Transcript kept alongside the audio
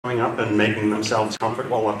coming up and making themselves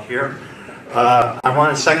comfortable up here. I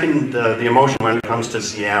want to second the emotion when it comes to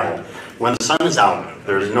Seattle. When the sun is out,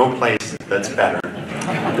 there's no place that's better.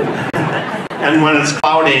 And when it's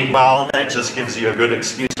cloudy, well, that just gives you a good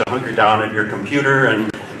excuse to hunker down at your computer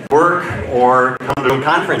and work or come to a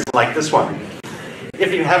conference like this one.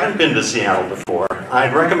 If you haven't been to Seattle before,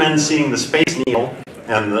 I'd recommend seeing the Space Needle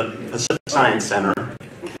and the Pacific Science Center.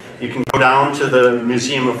 You can go down to the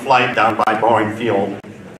Museum of Flight down by Boeing Field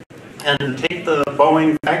and take the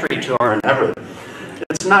Boeing factory tour in Everett.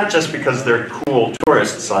 It's not just because they're cool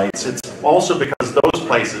tourist sites, it's also because those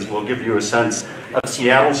places will give you a sense of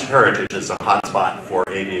Seattle's heritage as a hotspot for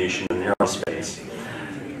aviation and aerospace.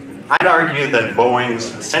 I'd argue that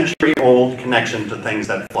Boeing's century-old connection to things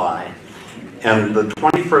that fly and the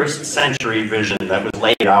 21st century vision that was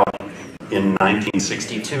laid out in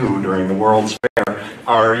 1962 during the World's Fair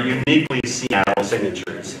are uniquely Seattle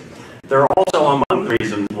signatures. They're also among the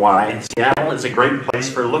reasons why Seattle is a great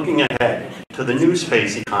place for looking ahead to the new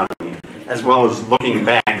space economy, as well as looking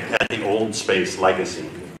back at the old space legacy.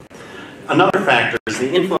 Another factor is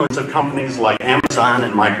the influence of companies like Amazon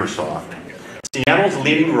and Microsoft. Seattle's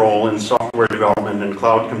leading role in software development and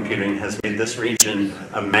cloud computing has made this region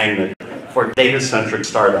a magnet for data-centric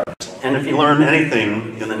startups. And if you learn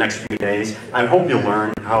anything in the next few days, I hope you'll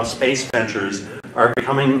learn how space ventures are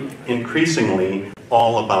becoming increasingly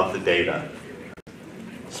all about the data.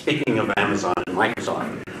 Speaking of Amazon and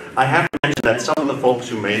Microsoft, I have to mention that some of the folks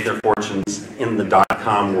who made their fortunes in the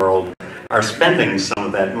dot-com world are spending some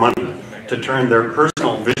of that money to turn their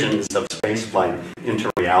personal visions of spaceflight into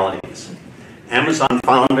realities. Amazon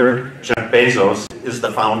founder Jeff Bezos is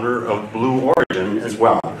the founder of Blue Origin as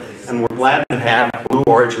well, and we're glad to have Blue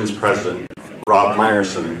Origin's president, Rob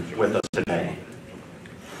Meyerson, with us today.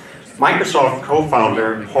 Microsoft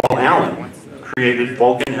co-founder Paul Allen created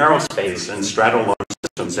Vulcan Aerospace and Stratolaunch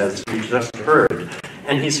Systems, as you just heard,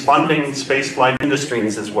 and he's funding Spaceflight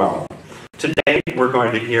Industries as well. Today, we're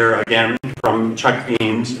going to hear again from Chuck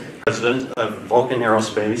Beams, president of Vulcan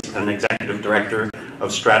Aerospace and executive director of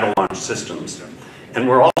Stratolaunch Systems. And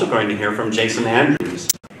we're also going to hear from Jason Andrews,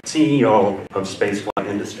 CEO of Spaceflight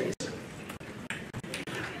Industries.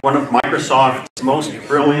 One of Microsoft's most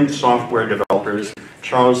brilliant software developers,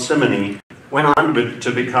 Charles Simonyi, went on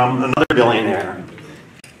to become another billionaire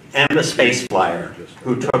and a space flyer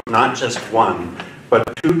who took not just one, but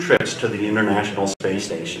 2 trips to the International Space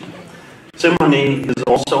Station. Simonyi is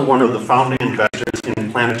also one of the founding investors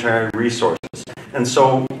in Planetary Resources, and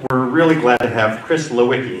so we're really glad to have Chris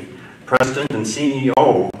Lewicki, President and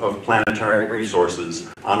CEO of Planetary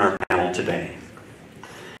Resources, on our panel today.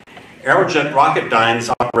 Aerojet Rocketdyne's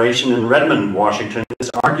operation in Redmond, Washington is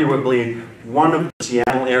arguably one of the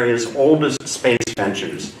Seattle area's oldest space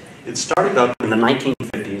ventures. It started up in the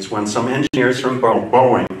 1950s when some engineers from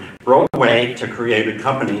Boeing broke away to create a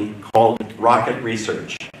company called Rocket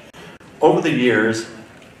Research. Over the years,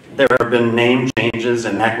 there have been name changes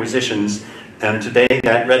and acquisitions, and today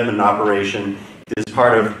that Redmond operation is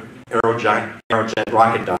part of Aerojet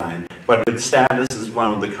Rocketdyne, but its status as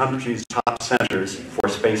one of the country's top centers for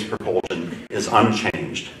space propulsion is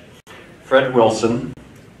unchanged. Fred Wilson,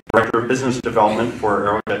 Director of Business Development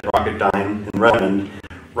for Aerojet Rocketdyne in Redmond,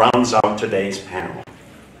 rounds out today's panel.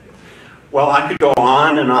 Well, I could go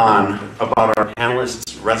on and on about our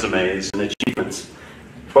panelists' resumes and achievements,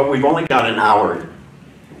 but we've only got an hour,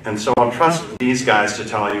 and so I'll trust these guys to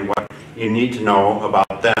tell you what you need to know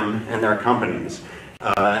about them and their companies,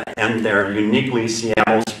 and their uniquely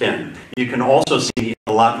Seattle spin. You can also see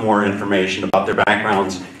a lot more information about their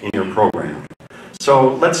backgrounds in your program.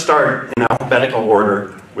 So let's start in alphabetical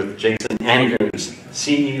order with Jason Andrews,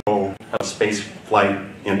 CEO of Spaceflight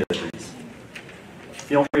Industries.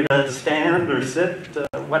 Feel free to stand or sit,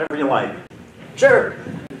 whatever you like. Sure.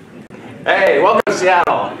 Hey, welcome to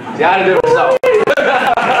Seattle. Seattle did itself.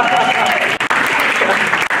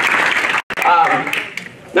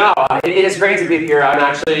 No, it is great to be here. I'm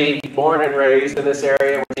actually born and raised in this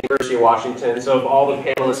area, with the University of Washington. So of all the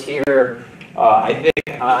panelists here, I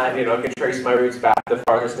think I can trace my roots back the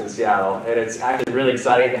farthest in Seattle, and it's actually really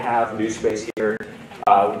exciting to have NewSpace here.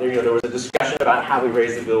 There was a discussion about how we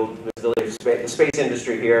raise the visibility of the space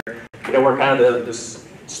industry here. We're kind of the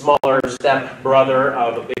smaller step brother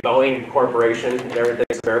of a big Boeing corporation and everything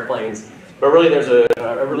of airplanes. But really, there's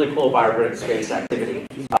a really cool, vibrant space activity.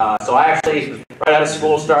 So I actually, right out of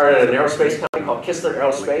school, started an aerospace company called Kistler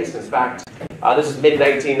Aerospace. In fact, this is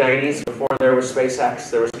mid-1990s. Before there was SpaceX,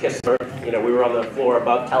 there was Kistler. We were on the floor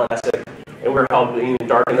above Tallahassee, and we were helping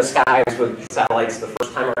darken the skies with satellites the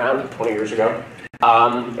first time around 20 years ago.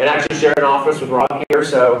 And actually share an office with Rob here,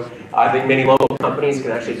 so I think many local companies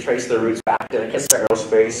can actually trace their roots back at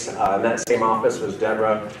Aerospace. In that same office was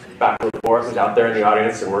Deborah Backlund-Bork, who's out there in the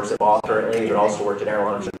audience and works at Ball currently, but also worked at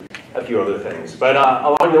Airlines and a few other things. But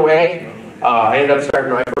along the way, I ended up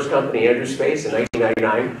starting my first company, NewSpace, in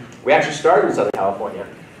 1999. We actually started in Southern California,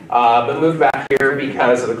 but moved back here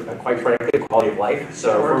because of, quite frankly, the quality of life.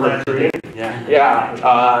 So for recruiting,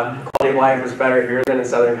 quality of life was better here than in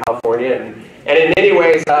Southern California. And in many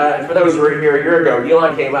ways, for those who were here a year ago,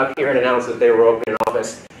 Elon came up here and announced that they were opening an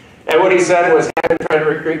office. And what he said was, I've been trying to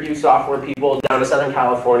recruit you software people down to Southern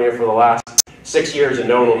California for the last 6 years and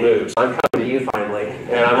no one will move. So I'm coming to you finally,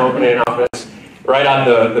 and I'm opening an office right out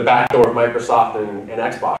the back door of Microsoft and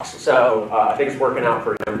Xbox. So I think it's working out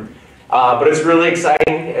for him. But it's really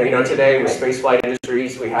exciting. And, you know, today with Spaceflight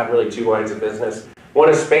Industries, we have really two lines of business. One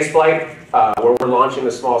is spaceflight, where we're launching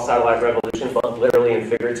the small satellite revolution, both literally and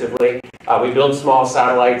figuratively. We build small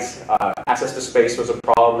satellites. Access to space was a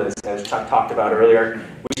problem, as Chuck talked about earlier.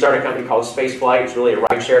 We started a company called Spaceflight. It's really a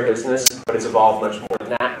rideshare business, but it's evolved much more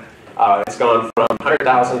than that. It's gone from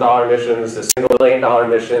 $100,000 missions to single $1 million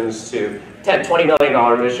missions to $10, $20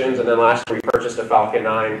 million missions, and then last year we purchased a Vulcan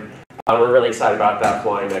 9. We're really excited about that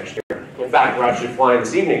flying next year. In fact, we're actually flying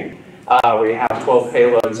this evening. We have 12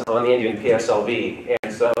 payloads on the Indian PSLV,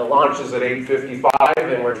 and so the launch is at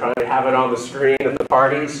 8:55, and we're trying to have it on the screen at the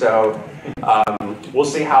party. So we'll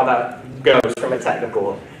see how that goes from a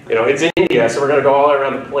technical. You know, it's in India, so we're going to go all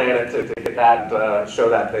around the planet to get that, show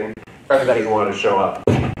that thing for everybody who wanted to show up.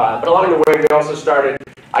 But along the way, we also started.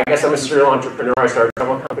 I guess I'm a serial entrepreneur. I started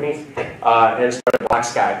several companies and started Black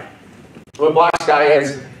Sky. What Black Sky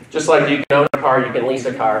is. Just like you can own a car, you can lease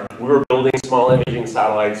a car. We were building small imaging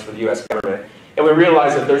satellites for the U.S. government. And we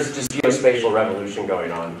realized that there's this geospatial revolution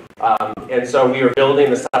going on. And so we were building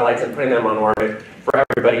the satellites and putting them on orbit for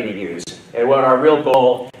everybody to use. And what our real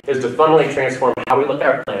goal is to fundamentally transform how we look at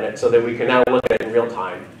our planet so that we can now look at it in real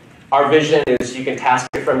time. Our vision is you can task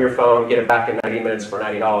it from your phone, get it back in 90 minutes for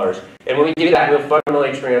 $90. And when we do that, we'll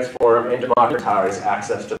fundamentally transform and democratize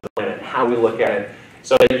access to the planet, how we look at it.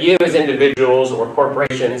 So that you as individuals or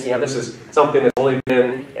corporations, you know, this is something that's only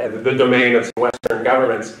been the domain of Western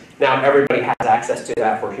governments. Now everybody has access to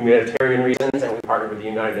that for humanitarian reasons, and we partner with the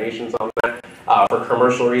United Nations on that, for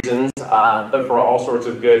commercial reasons, but for all sorts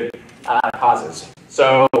of good causes.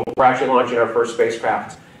 So we're actually launching our first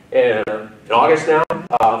spacecraft in August now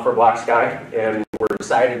for Black Sky, and we're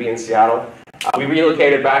excited to be in Seattle. We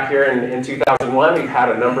relocated back here in 2001. We've had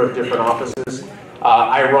a number of different offices.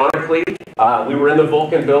 Ironically, we were in the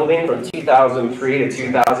Vulcan building from 2003 to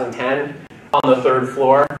 2010 on the 3rd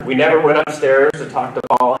floor. We never went upstairs to talk to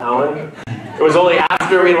Paul Allen. It was only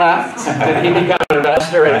after we left did he become an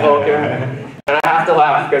investor in Vulcan. And I have to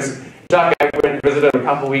laugh because Chuck, I went and visited him a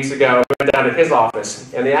couple weeks ago, went down to his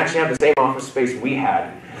office, and they actually have the same office space we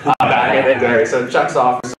had back in the day. So Chuck's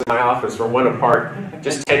office and my office were one apart,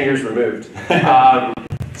 just 10 years removed.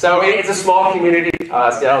 So it's a small community.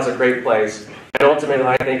 Seattle's a great place. And ultimately,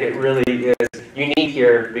 I think it really is unique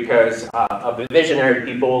here because of the visionary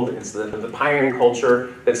people. It's the pioneering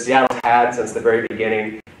culture that Seattle's had since the very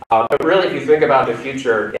beginning. But really, if you think about the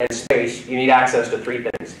future in space, you need access to three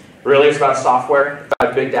things. Really, it's about software, it's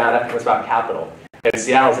about big data, and it's about capital. And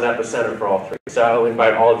Seattle's an epicenter for all three. So I'll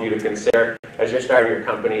invite all of you to consider, as you're starting your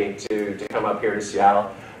company, to come up here to Seattle.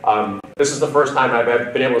 This is the first time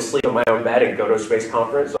I've been able to sleep in my own bed and go to a space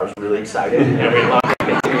conference, so I was really excited, and we'd love to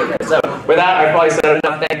continue that. So with that, I've probably said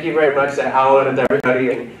enough. Thank you very much to Alan and to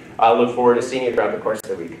everybody, and I look forward to seeing you throughout the course of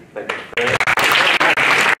the week. Thank you.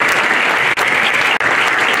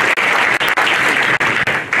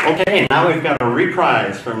 Okay, now we've got a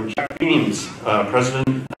reprise from Chuck Beams,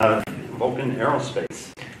 President of Vulcan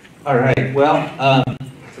Aerospace. All right, well,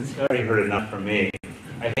 since you already heard enough from me,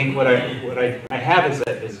 I think what I have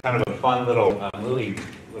is kind of a fun little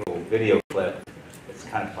little video clip. It's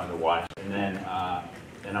kind of fun to watch, and then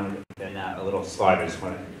a little slide. I just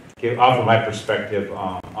want to offer my perspective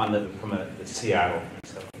from the Seattle.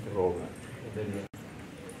 So roll the video.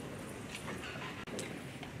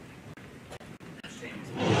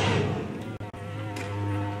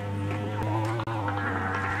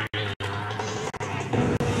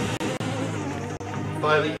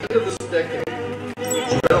 By the end of this decade,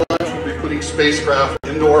 Aerojet will be putting spacecraft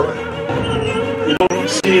into orbit. You don't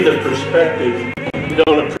see the perspective. You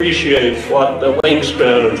don't appreciate what the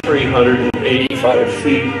wingspan of 385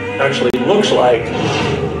 feet actually looks like.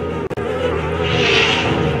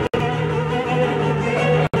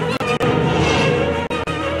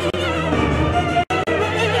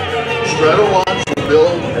 Stratolaunch will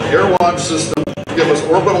build an air launch system to give us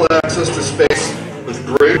orbital access to space with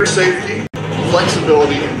greater safety,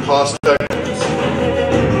 flexibility, and cost effectiveness.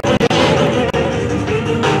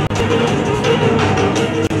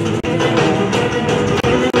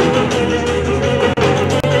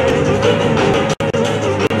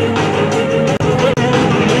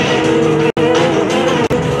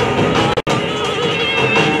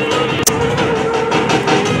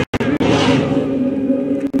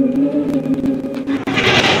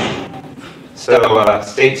 So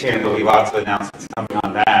stay tuned. There'll be lots of announcements coming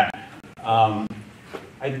on that.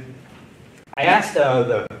 I asked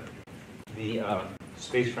the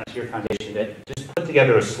Space Frontier Foundation to just put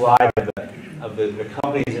together a slide of the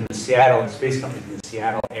companies in the Seattle, space companies in the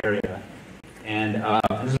Seattle area. And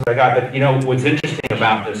this is what I got. But you know, what's interesting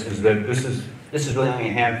about this is that this is really only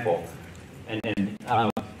a handful. And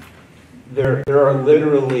there are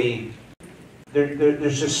literally,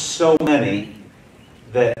 there's just so many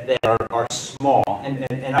that are small. And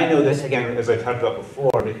I know this, again, as I talked about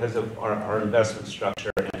before, because of our investment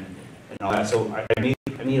structure and all that. So I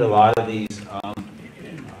meet a lot of these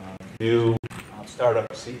new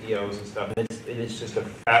startup CEOs and stuff. And it is just a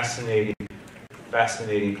fascinating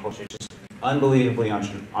culture. It's just unbelievably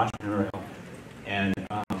entrepreneurial. And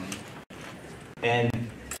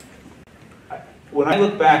when I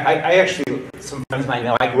look back, I actually, some friends might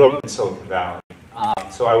know, I grew up in Silicon Valley.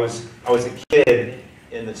 So I was a kid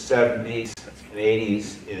in the 70s and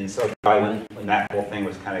 80s in Silicon Valley when that whole thing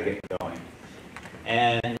was kind of getting going.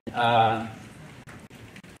 And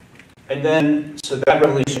then, so that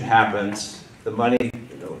revolution happens, the money,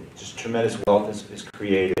 you know, just tremendous wealth is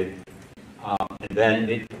created, and then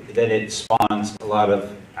it spawns a lot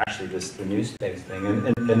of, actually, the NewSpace thing.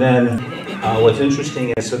 And then what's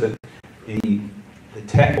interesting is, so that the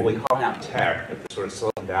tech, what we call now tech, the sort of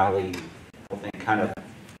Silicon Valley whole thing kind of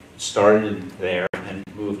started there and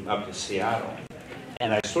moved up to Seattle.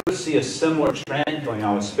 And I sort of see a similar trend going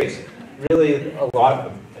on with space. Really,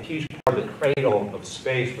 a huge part of the cradle of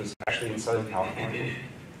space was actually in Southern California.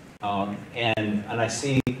 And I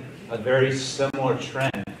see a very similar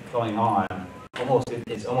trend going on,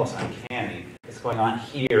 it's almost uncanny. It's going on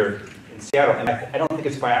here in Seattle, and I don't think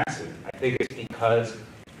it's by accident. I think it's because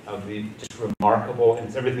of the just remarkable, and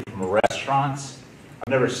it's everything from restaurants.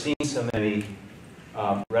 I've never seen so many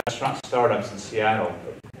restaurant startups in Seattle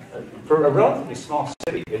for a relatively small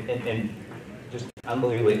city, and just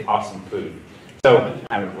unbelievably awesome food. So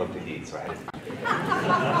I would love to eat, so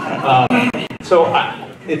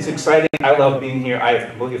it's exciting. I love being here. I've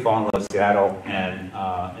completely fallen in love with Seattle, and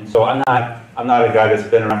so I'm not a guy that's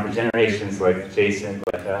been around for generations like Jason,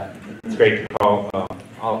 but it's great to call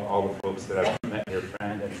all the folks that I've met your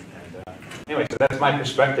friend. And anyway, so that's my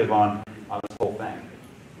perspective on this whole thing.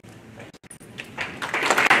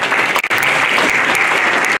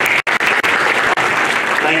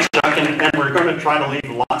 Thanks, Chuck, and we're going to try to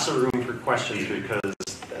leave lots of room for questions because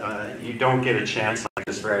you don't get a chance like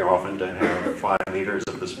this very often to have 5 leaders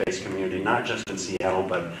of the space community, not just in Seattle,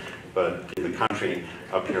 but in the country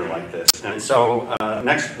up here like this. And so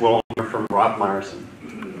next we'll hear from Rob Meyerson.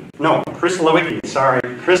 No, Chris Lewicki, sorry.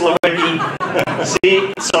 Chris Lewicki.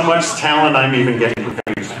 See, so much talent I'm even getting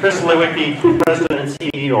confused. Chris Lewicki, President and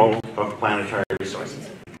CEO of Planetary Resources.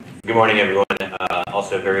 Good morning, everyone.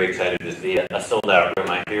 Also very excited to see a sold-out room.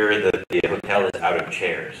 I hear that the hotel is out of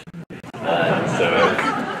chairs. So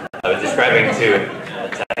I was describing to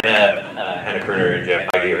Hannah Kerner and Jeff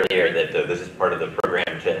Feige earlier that this is part of the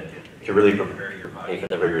program to really prepare your body for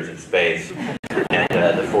the rigors of space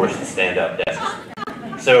and the forced stand-up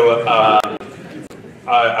desks. So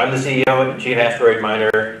I'm the CEO, Chief Asteroid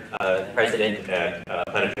Miner, President at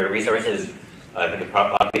Planetary Resources. I think a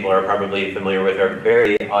lot of people are probably familiar with our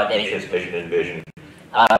very audacious mission and vision,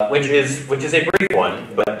 which is a brief one,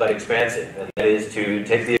 but expansive, and that is to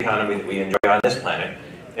take the economy that we enjoy on this planet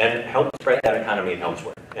and help spread that economy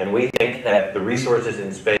elsewhere. And we think that the resources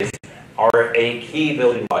in space are a key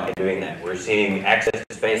building block in doing that. We're seeing access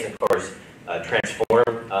to space, of course,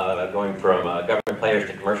 transform, going from government players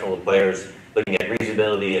to commercial players, looking at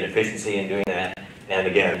reusability and efficiency in doing that. And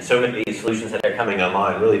again, so many solutions that are coming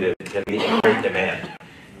online really to meet great demand.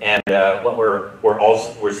 And what we're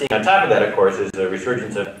seeing on top of that, of course, is the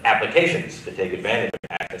resurgence of applications to take advantage of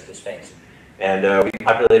access to space. And we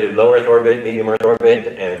populated low Earth orbit, medium Earth orbit,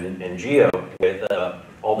 and GEO with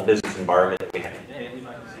all the business environment that we have today. And we'd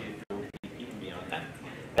like to see it go even beyond that.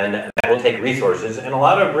 And that will take resources and a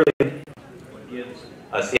lot of really what gives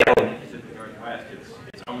Seattle and the Pacific Northwest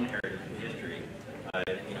its own heritage and history.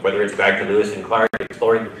 Whether it's back to Lewis and Clark,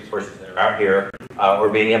 exploring the resources that are out here, or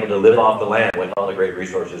being able to live off the land with all the great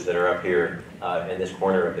resources that are up here in this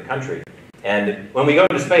corner of the country. And when we go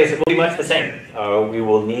into space, it will be much the same. We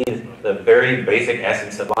will need the very basic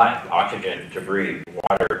essence of life: oxygen to breathe,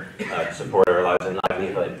 water to support our lives and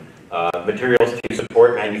livelihood, materials to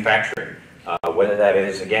support manufacturing, whether that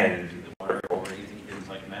is, again, water or using things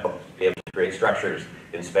like metal to be able to create structures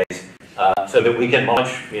in space. So that we can launch,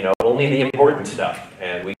 only the important stuff,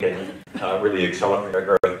 and we can really accelerate our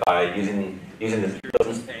growth by using the materials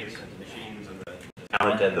in space and the machines and the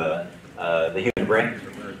talent and the human brain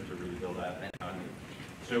to really build that economy.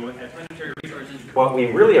 So at Planetary Resources, what we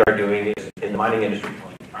really are doing is in the mining industry,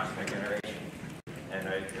 prospect generation. And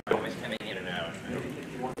I'm always coming in and out.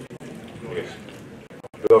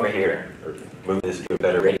 Go over here, or move this to a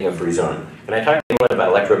better rating of free zone. Can I talk to anyone about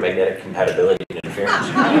electromagnetic compatibility and interference?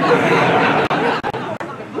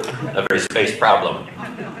 A very space problem.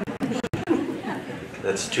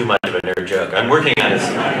 That's too much of a nerd joke. I'm working on this.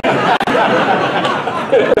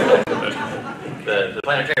 The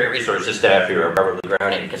Planetary Resources staff here are probably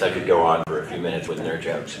groaning because I could go on for a few minutes with nerd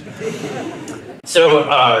jokes. So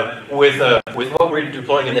with what we're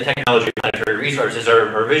deploying in the technology of Planetary Resources,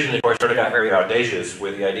 our vision, of course, sort of got very audacious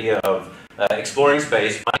with the idea of exploring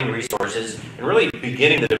space, finding resources, and really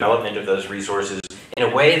beginning the development of those resources in a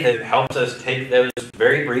way that helps us take those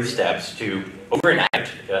very brief steps to overnight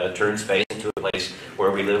turn space into a place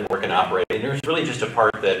where we live, work, and operate. And there's really just a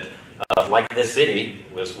part that, like this city,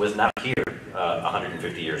 was not here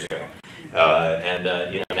 150 years ago.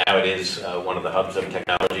 Now it is one of the hubs of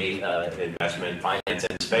technology, investment, finance,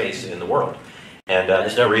 and space in the world. And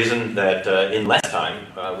there's no reason that in less time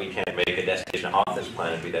we can't make a destination off this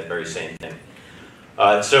planet be that very same thing.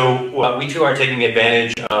 We too are taking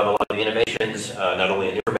advantage of a lot of the innovations, not only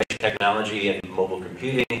in information technology and mobile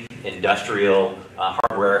computing, industrial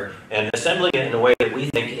hardware, and assembling it in a way that we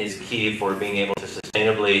think is key for being able to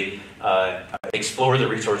sustainably explore the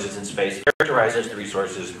resources in space, characterize those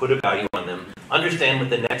resources, put a value on them, understand what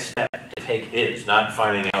the next step to take is, not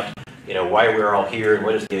finding out why we're all here and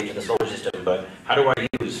what is the age of the solar system, but how do I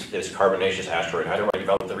use this carbonaceous asteroid? How do I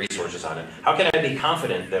develop the resources on it? How can I be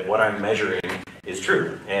confident that what I'm measuring is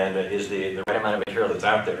true and is the right amount of material that's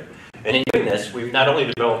out there? And in doing this, we've not only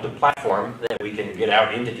developed a platform that we can get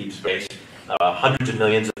out into deep space, hundreds of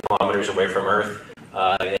millions of kilometers away from Earth,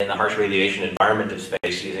 in the harsh radiation environment of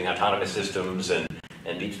space using autonomous systems and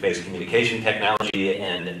deep space communication technology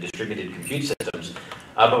and distributed compute systems.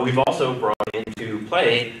 But we've also brought into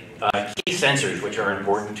play key sensors which are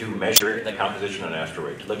important to measure the composition of an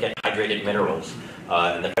asteroid, to look at hydrated minerals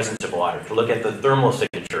and the presence of water, to look at the thermal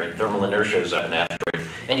signature and thermal inertias of an asteroid,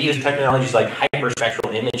 and to use technologies like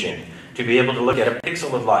hyperspectral imaging to be able to look at a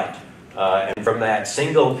pixel of light. And from that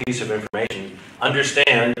single piece of information,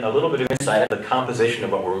 understand a little bit of insight of the composition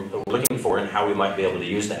of what we're looking for and how we might be able to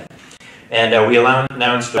use that. And we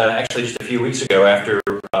announced actually just a few weeks ago, after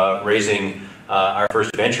raising our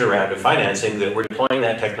first venture round of financing, that we're deploying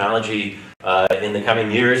that technology in the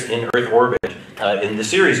coming years in Earth orbit in the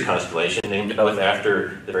Ceres constellation, named both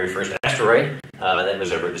after the very first asteroid that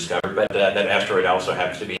was ever discovered, but that asteroid also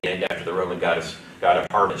happens to be named after the Roman god of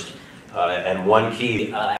harvest. And one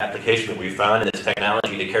key application that we found in this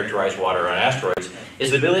technology to characterize water on asteroids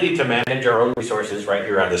is the ability to manage our own resources right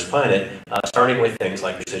here on this planet, starting with things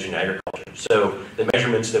like precision agriculture. So the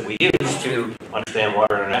measurements that we use to understand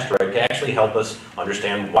water on an asteroid can actually help us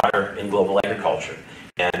understand water in global agriculture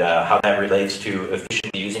and how that relates to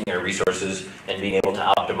efficiently using our resources and being able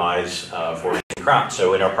to optimize for raising crops.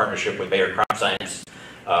 So in our partnership with Bayer Crop Science,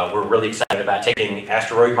 we're really excited about taking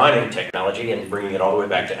asteroid mining technology and bringing it all the way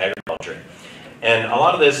back to agriculture. And a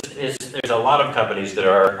lot of this is, there's a lot of companies that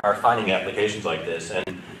are finding applications like this. And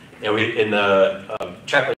in the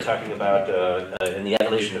chat was talking about in the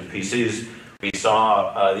evolution of PCs, we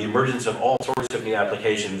saw the emergence of all sorts of new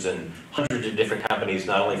applications and hundreds of different companies,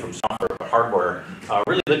 not only from software but hardware,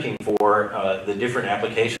 really looking for the different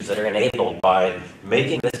applications that are enabled by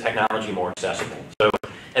making this technology more accessible. So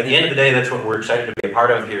at the end of the day, that's what we're excited to be a part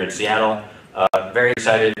of here in Seattle. Very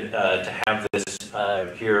excited to have this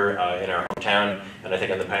here in our hometown, and I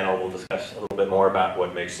think on the panel we'll discuss a little bit more about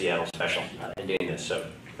what makes Seattle special in doing this. So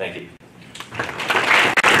thank you.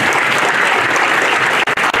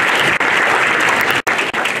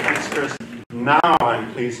 Thanks, Chris. Now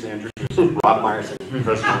I'm pleased to introduce Rob Meyerson,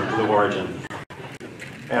 President of Blue Origin.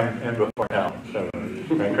 And before now, so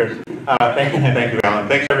Chris. Thank you, Alan.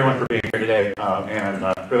 Thanks everyone for being here today, and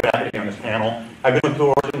really happy to be on this panel. I've been with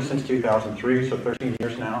Blue Origin since 2003, so 13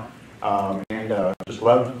 years now, and just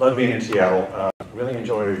love being in Seattle. Really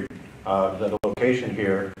enjoy the location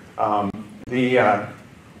here. The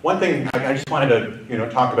one thing I just wanted to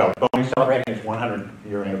talk about, Boeing celebrating its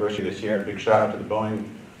 100-year anniversary this year. Big shout out to the Boeing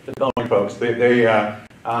folks. There's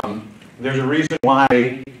a reason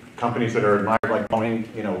why companies that are admired like Boeing,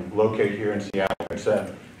 locate here in Seattle. It's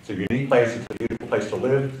a unique place. It's a beautiful place to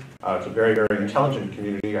live. It's a very, very intelligent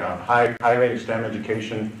community. High rate of STEM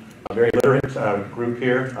education. A very literate group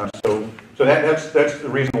here. So that's the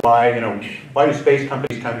reason why why do space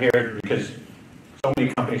companies come here? Because so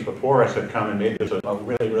many companies before us have come and made this a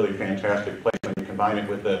really, really fantastic place, and you combine it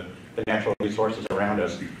with the natural resources around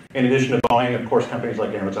us. In addition to Boeing, of course, companies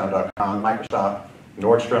like Amazon.com, Microsoft,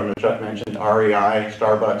 Nordstrom, that Chuck mentioned, REI,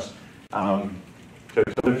 Starbucks. To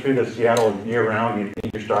live through the Seattle year-round, you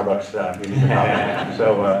need your Starbucks. You need your coffee.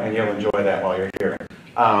 So, and you'll enjoy that while you're here.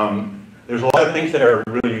 There's a lot of things that are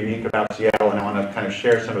really unique about Seattle, and I want to kind of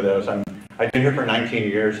share some of those. I've been here for 19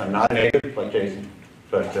 years. I'm not a native like Jason,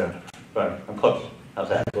 but I'm close. How's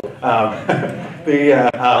that?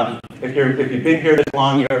 If you've been here this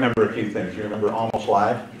long, you remember a few things. You remember Almost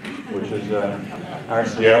Live, which is our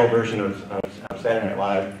Seattle version of Saturday Night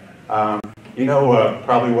Live. You know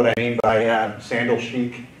probably what I mean by sandal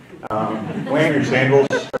chic. Wearing your sandals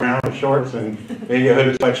around with shorts and maybe a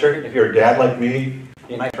hooded sweatshirt. If you're a dad like me,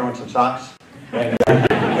 you might throw in some socks. And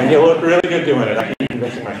you look really good doing it. I keep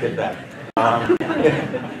convincing my kid that.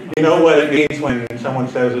 You know what it means when someone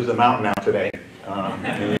says there's a mountain out today.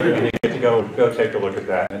 And you get to go take a look at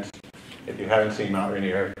that. And if you haven't seen Mount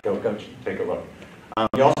Rainier, go take a look.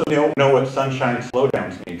 You also don't know what sunshine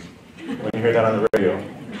slowdowns means when you hear that on the radio.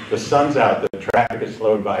 The sun's out, the traffic is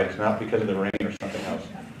slowed by. It's not because of the rain or something else.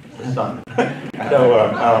 It's the sun.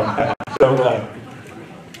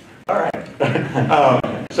 All right.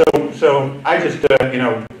 So I just,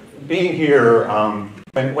 being here,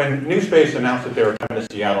 when NewSpace announced that they were coming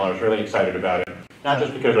to Seattle, I was really excited about it. Not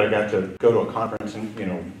just because I got to go to a conference and,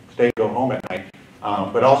 go home at night,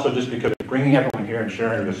 but also just because of bringing everyone here and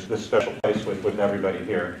sharing this special place with everybody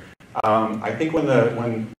here. I think when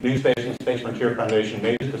NewSpace and Space Frontier Foundation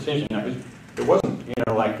made this decision, it wasn't,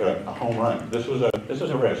 like a home run. This was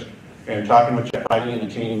a risk. And talking with Jeff Heidi and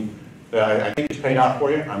the team, I think it's paid off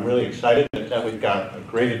for you. I'm really excited that we've got a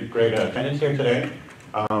great attendance here today.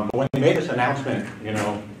 But when they made this announcement,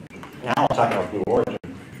 now I'll talk about Blue Origin.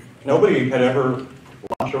 Nobody had ever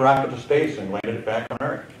launched a rocket to space and landed it back on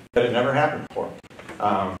Earth. That had never happened before.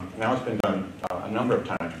 Now it's been done a number of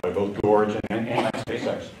times by both Blue Origin and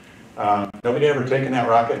SpaceX. Nobody had ever taken that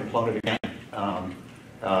rocket and flown it again.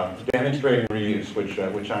 Demonstrating reuse, which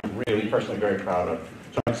I'm really personally very proud of.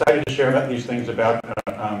 So I'm excited to share about these things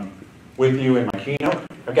with you in my keynote.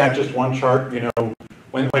 I've got just one chart.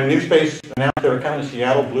 When NewSpace announced they were coming to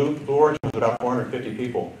Seattle, Blue Origin was about 450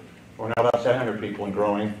 people. We're now about 700 people and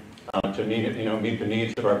growing to meet the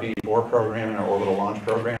needs of our B4 program and our orbital launch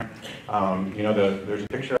program. There's a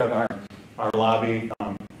picture of our lobby.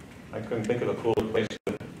 I couldn't think of a cooler place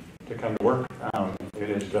to come to work.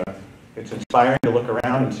 It's inspiring to look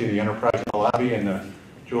around and see the Enterprise in the lobby and the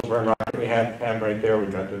Jules Verne rocket we have right there. We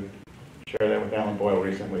got to share that with Alan Boyle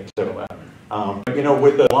recently. So, but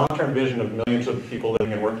with the long-term vision of millions of people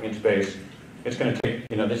living and working in space, it's going to take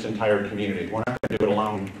this entire community. We're not going to do it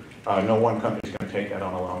alone. No one company is going to take that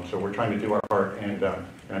on alone. So we're trying to do our part, and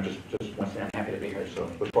I just want to say I'm happy to be here. So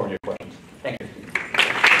look forward to your questions. Thank you.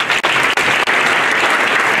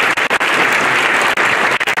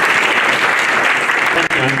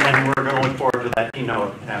 And we're going to look forward to that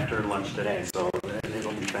keynote after lunch today, so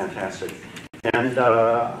it'll be fantastic. And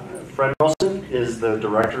Fred Wilson is the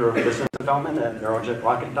Director of Business Development at Aerojet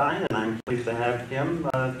Rocketdyne, and I'm pleased to have him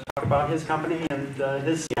talk about his company and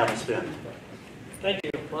his Seattle spin. Thank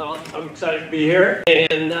you. Well, I'm excited to be here,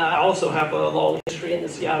 and I also have a long history in the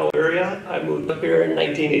Seattle area. I moved up here in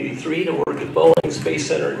 1983 to work at Boeing Space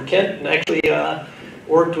Center in Kent, and actually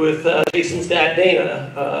worked with Jason's dad,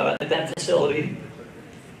 Dana, at that facility.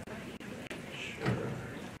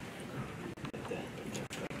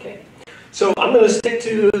 So I'm going to stick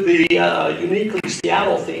to the uniquely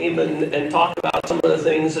Seattle theme and talk about some of the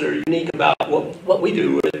things that are unique about what we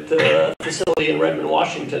do at the facility in Redmond,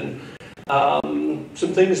 Washington.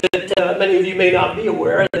 Some things that many of you may not be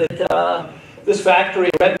aware that this factory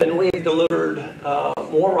in Redmond, we've delivered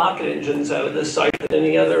more rocket engines out of this site than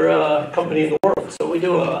any other company in the world. So we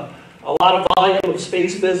do a lot of volume of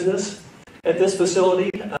space business at this facility.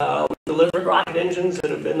 We've delivered rocket engines that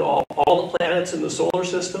have been to all the planets in the solar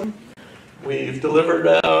system. We've delivered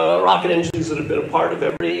rocket engines that have been a part of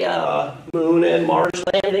every Moon and Mars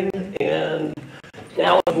landing, and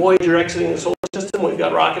now with Voyager exiting the solar system, we've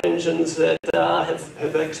got rocket engines that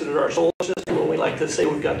have exited our solar system, and we like to say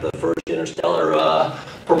we've got the first interstellar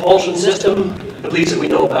propulsion system, at least that we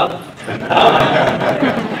know about.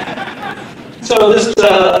 So this is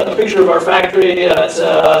a picture of our factory. It's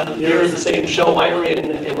near the same Shell winery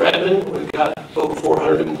in Redmond. We've got over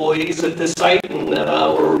 400 employees at this site, and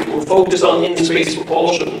we're focused on the in-space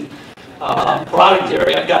propulsion product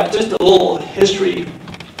area. I've got just a little history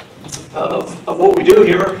of what we do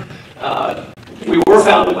here. We were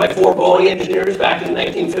founded by 4 Boeing engineers back in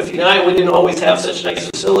 1959. We didn't always have such nice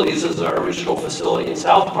facilities as our original facility in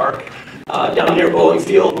South Park, down near Boeing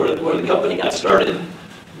Field, where the company got started.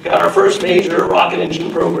 We got our first major rocket engine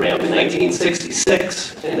program in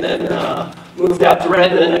 1966, and then moved out to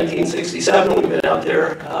Redmond in 1967. We've been out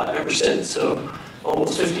there ever since, so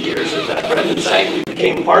almost 50 years at that Redmond site. We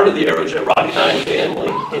became part of the Aerojet Rocketdyne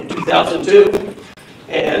family in 2002.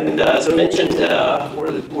 And as I mentioned,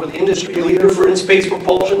 we're the industry leader for in-space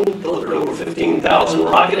propulsion, delivered over 15,000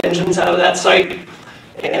 rocket engines out of that site.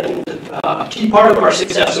 And a key part of our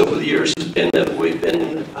success over the years has been that we've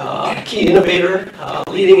been a key innovator,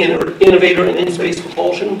 leading innovator in in-space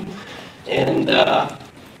propulsion. And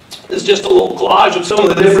this is just a little collage of some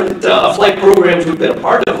of the different flight programs we've been a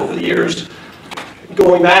part of over the years.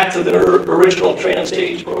 Going back to their original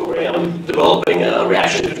Trans-Stage program, developing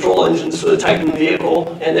reaction control engines for the Titan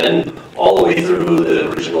vehicle, and then all the way through the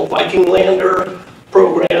original Viking lander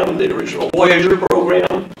program, the original Voyager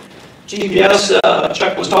program. GPS,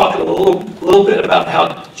 Chuck was talking a little bit about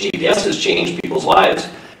how GPS has changed people's lives.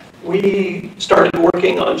 We started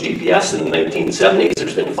working on GPS in the 1970s.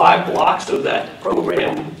 There's been 5 blocks of that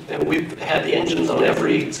program, and we've had the engines on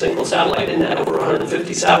every single satellite in that, over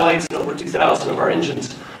 150 satellites and over 2,000 of our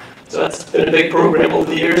engines. So that's been a big program over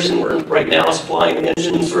the years, and we're right now supplying the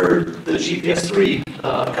engines for the GPS-3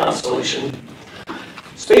 constellation.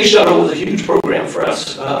 Space Shuttle was a huge program for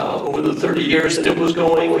us over the 30 years that it was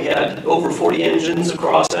going. We had over 40 engines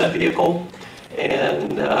across that vehicle,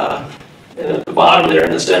 and at the bottom there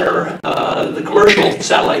in the center, the commercial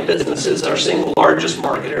satellite business is our single largest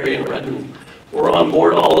market area in Redmond. We're on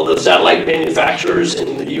board all of the satellite manufacturers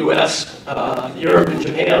in the US, Europe, and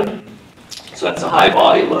Japan. So that's a high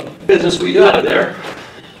volume of business we do out of there.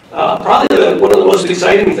 Probably one of the most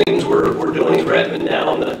exciting things we're doing in Redmond now,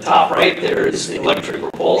 on the top right there, is the electric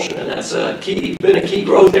propulsion, and that's been a key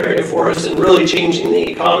growth area for us and really changing the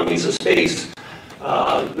economies of space.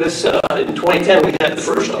 In 2010, we had the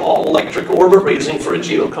first all-electric orbit raising for a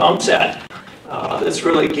geocomsat. That's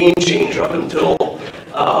really a game changer. Up until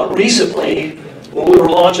recently, when we were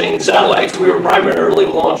launching satellites, we were primarily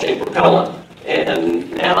launching propellant.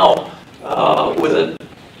 And now, with a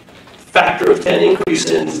factor of 10 increase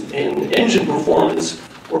in engine performance,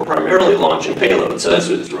 we're primarily launching payloads. So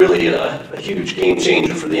it's really a huge game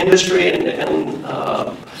changer for the industry, and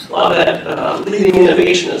a lot of that leading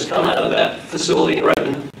innovation has come out of that facility in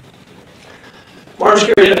Redmond. Mars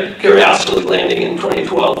Curiosity landing in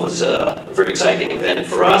 2012 was a very exciting event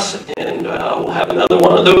for us, and we'll have another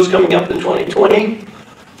one of those coming up in 2020.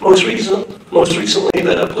 Most recently,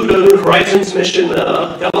 the Pluto New Horizons mission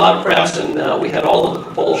got a lot of press, and we had all of the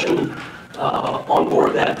propulsion on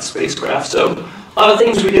board that spacecraft. So a lot of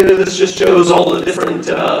things we do. This just shows all the different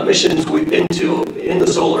missions we've been to in the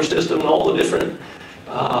solar system, and all the different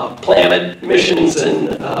planet missions and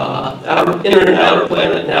inner and outer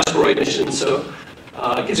planet and asteroid missions. So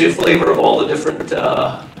it gives you a flavor of all the different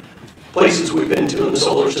places we've been to in the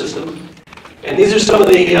solar system. And these are some of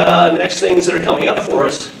the next things that are coming up for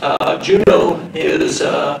us. Juno is,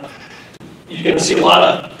 you're going to see a lot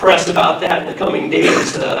of press about that in the coming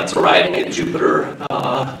days. It's arriving at Jupiter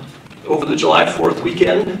over the July 4th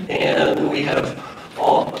weekend, and we have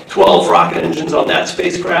 12 rocket engines on that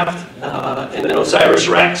spacecraft. And then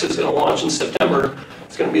OSIRIS-REx is going to launch in September.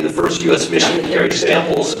 It's going to be the first U.S. mission to carry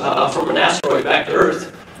samples from an asteroid back to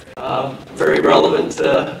Earth. Very relevant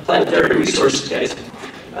Planetary Resources, guys.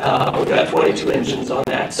 We've got 22 engines on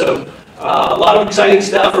that. So a lot of exciting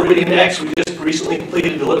stuff for Iridium X. We just recently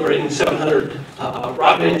completed delivering 700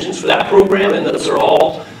 rocket engines for that program, and those are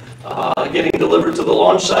all getting delivered to the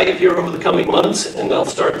launch site here over the coming months, and they'll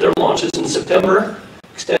start their launches in September,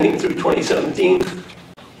 extending through 2017.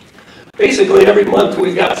 Basically, every month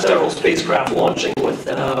we've got several spacecraft launching with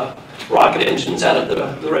rocket engines out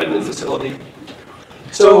of the Redmond facility.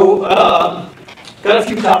 So, got a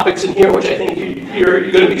few topics in here which I think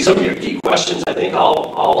you're going to be some of your key questions. I think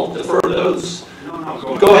I'll defer those.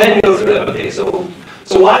 Go ahead and go through that. Okay, so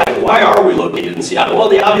why are we located in Seattle? Well,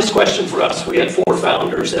 the obvious question for us, we had 4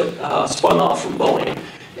 founders that spun off from Boeing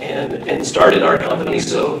and started our company,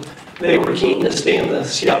 so they were keen to stay in the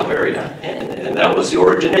Seattle area, and that was the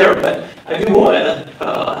origin there. But I do want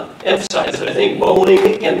to emphasize that I think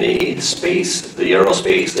Boeing and the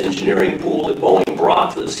aerospace engineering pool that Boeing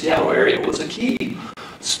brought to the Seattle area was a key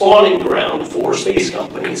spawning ground for space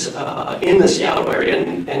companies in the Seattle area,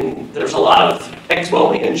 and there's a lot of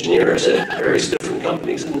ex-Boeing engineers at various different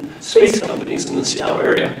companies and space companies in the Seattle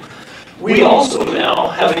area. We also now,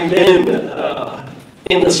 having been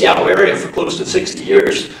in the Seattle area for close to 60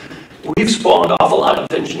 years, we've spawned off a lot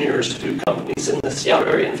of engineers to companies in the Seattle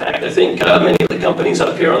area. In fact, I think many of the companies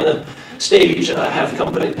up here on the stage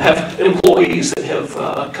have employees that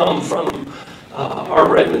have come from our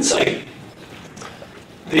Redmond site.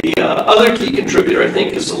 The other key contributor, I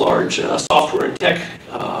think, is the large software and tech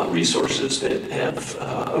resources that have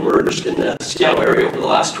emerged in the Seattle area over the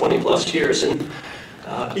last 20+ years. And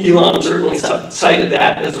Elon certainly cited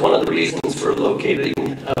that as one of the reasons for locating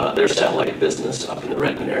their satellite business up in the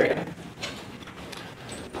Redmond area.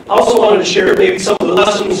 I also wanted to share maybe some of the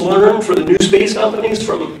lessons learned for the new space companies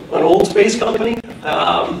from an old space company.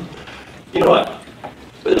 You know what?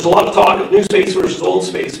 There's a lot of talk of new space versus old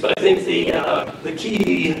space, but I think the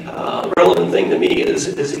key relevant thing to me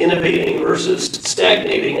is innovating versus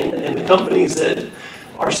stagnating, and the companies that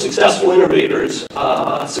are successful innovators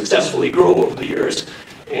successfully grow over the years.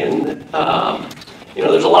 And you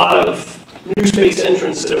know, there's a lot of new space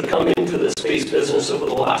entrants that have come into the space business over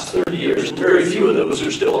the last 30 years, and very few of those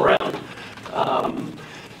are still around.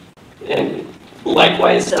 And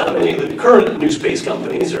likewise, many of the current new space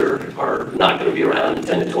companies are not going to be around in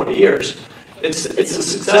 10 to 20 years. It's the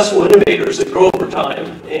successful innovators that grow over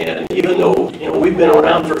time, and even though, you know, we've been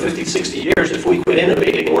around for 50, 60 years, if we quit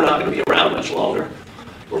innovating, we're not going to be around much longer.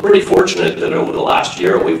 We're pretty fortunate that over the last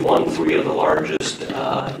year, we've won 3 of the largest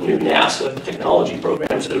new NASA technology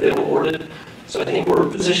programs that have been awarded. So I think we're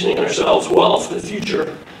positioning ourselves well for the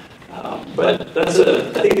future. But that's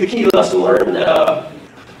I think the key lesson learned.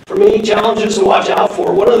 For me, challenges to watch out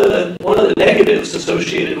for. One of the negatives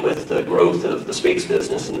associated with the growth of the space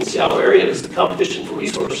business in the Seattle area is the competition for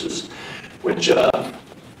resources, which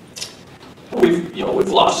we've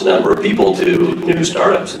lost a number of people to new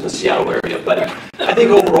startups in the Seattle area. But I think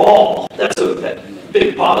overall, that's a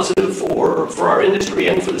big positive for our industry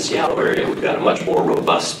and for the Seattle area. We've got a much more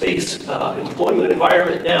robust space employment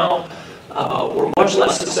environment now. We're much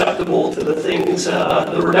less susceptible to the things,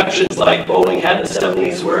 the reductions like Boeing had in the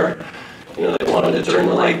 70s, where, you know, they wanted to turn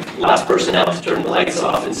the last person out to turn the lights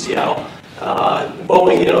off in Seattle.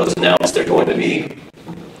 Boeing, you know, has announced they're going to be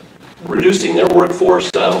reducing their workforce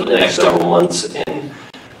over the next several months, and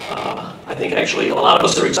I think actually a lot of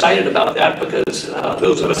us are excited about that because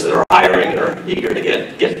those of us that are hiring are eager to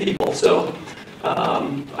get people. So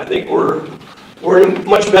I think we're in a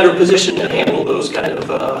much better position to handle those kind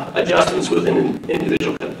of adjustments within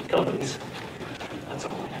individual companies. That's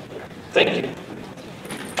all. Thank you.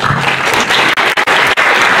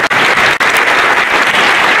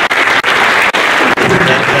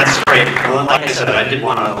 That's great. Well, like I said, I did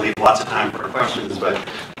want to leave lots of time for questions, but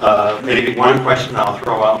maybe one question I'll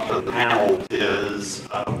throw out to the panel is,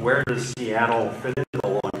 where does Seattle fit into the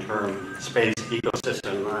long-term space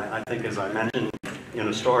ecosystem? I think, as I mentioned in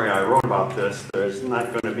a story I wrote about this, there's not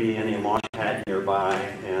going to be any launch pad nearby,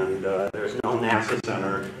 and there's no NASA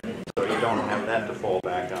center, so you don't have that to fall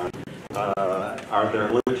back on. Are there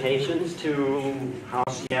limitations to how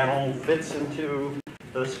Seattle fits into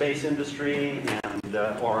the space industry, and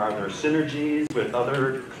or are there synergies with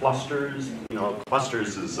other clusters? You know,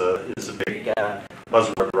 clusters is a big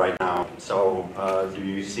buzzword right now. So do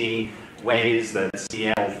you see ways that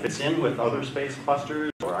Seattle fits in with other space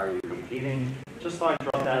clusters, or are you competing? Just thought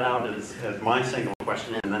I'd throw that out as my single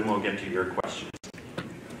question, and then we'll get to your questions.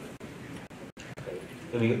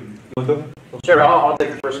 Sure, I'll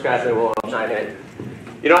take the first crash and we'll chime in.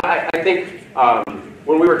 You know, I think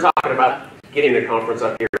when we were talking about getting the conference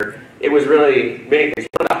up here, it was really many things.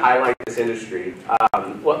 We wanted to highlight this industry,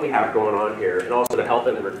 what we have going on here, and also to help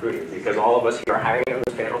in the recruiting, because all of us here are hiring on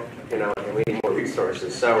this panel, you know, and we need more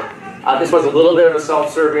resources. So this was a little bit of a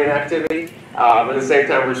self-serving activity, but at the same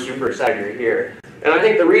time, we're super excited you're here. And I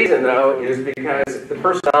think the reason, though, is because the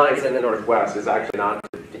personalities in the Northwest is actually not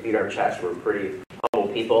to beat our chest. We're pretty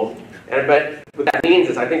humble people. But what that means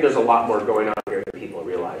is I think there's a lot more going on here than people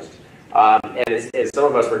realized. And as some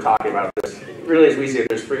of us were talking about this, really as we see it,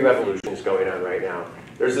 there's 3 revolutions going on right now.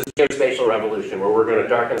 There's this geospatial revolution where we're going to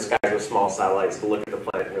darken the skies with small satellites to look at the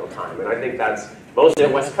planet in real time. And I think that's mostly a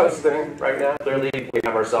West Coast thing right now. Clearly, we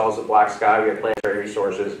have ourselves a black sky, we have Planetary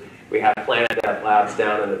Resources, we have Planet Labs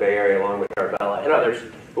down in the Bay Area along with Arbella and others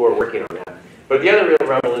who are working on that. But the other real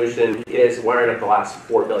revolution is wiring up the last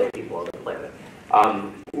 4 billion people on the planet.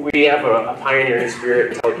 We have a pioneering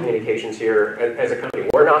spirit in telecommunications here as a company.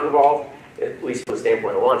 We're not involved, at least from the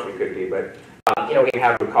standpoint of launch we could be, but you know, we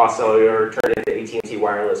have Cost Cellular turned into AT&T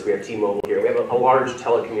Wireless, we have T-Mobile here, we have a large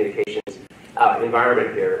telecommunications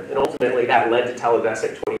environment here, and ultimately that led to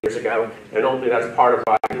Televesic 20 years ago, and ultimately that's part of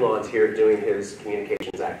why Elon's here doing his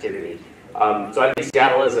communications activity. So I think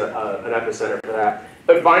Seattle is an epicenter for that.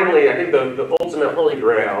 But finally, I think the ultimate holy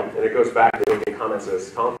grail, and it goes back to the opening comments of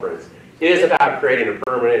this conference, is about creating a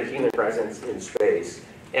permanent human presence in space.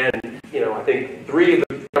 And, you know, I think 3 of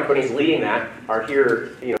the companies leading that are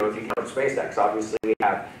here, you know, if you count SpaceX. Obviously, we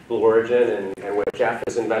have Blue Origin and what Jeff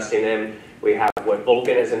is investing in. We have what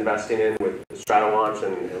Vulcan is investing in with Stratolaunch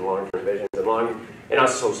and long-term visions and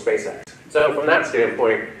also SpaceX. So from that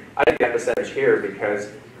standpoint, I think the epicenter here because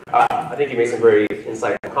I think you made some very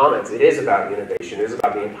insightful comments. It is about innovation. It is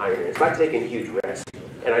about being pioneers. It's about taking huge risks.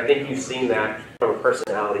 And I think you've seen that from a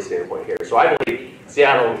personality standpoint here. So I believe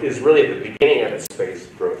Seattle is really at the beginning of its space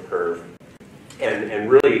growth curve. And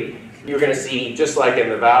really, you're going to see, just like in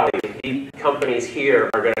the Valley, the companies here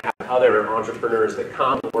are going to have other entrepreneurs that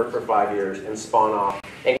come and work for 5 years and spawn off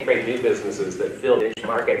and create new businesses that fill niche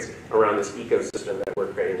markets around this ecosystem that we're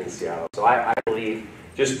creating in Seattle. So I believe,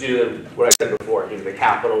 just due to what I said before, due to the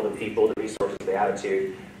capital, the people, the resources, the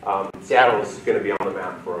attitude, Seattle is going to be on the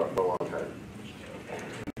map for a long time.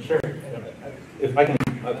 Sure. If I can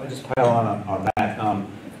I'll just pile on that.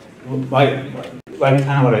 Like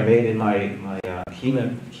kind of what I made in my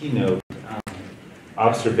keynote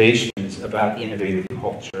observations about innovative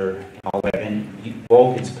culture and all that, and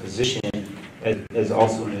Vulcan's position as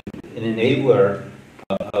also an enabler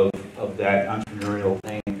of that entrepreneurial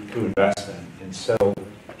thing through investment. And so,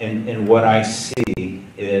 and what I see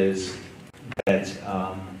is that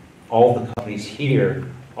all the companies here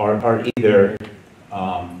are either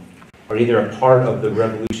a part of the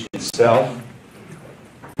revolution itself,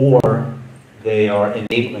 or they are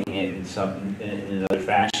enabling it in another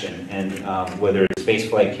fashion. And whether it's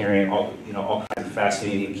spaceflight carrying all kinds of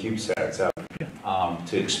fascinating CubeSats out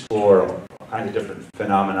to explore all kinds of different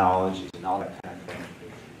phenomenologies and all that kind of thing.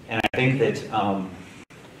 And I think that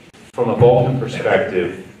from a Vulcan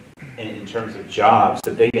perspective, in terms of jobs,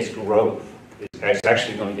 the biggest growth is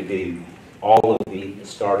actually going to be all of the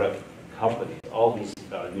startup companies, all these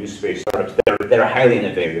NewSpace startups that are highly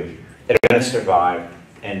innovative, that are going to survive,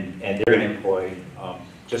 and they're going to employ,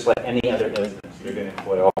 just like any other business, they're going to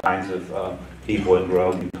employ all kinds of people and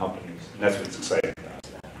grow new companies. And that's what's exciting about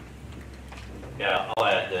that. Yeah, I'll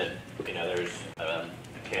add that, there's, I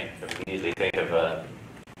can't immediately think of a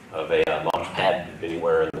launch pad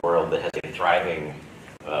anywhere in the world that has a thriving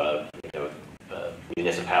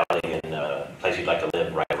municipality and a place you'd like to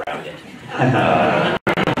live right around it.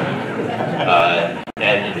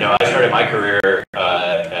 And I started my career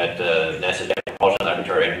at NASA's Jet Propulsion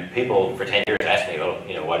Laboratory, and people for 10 years asked me,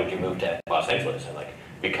 why did you move to Los Angeles? I'm like,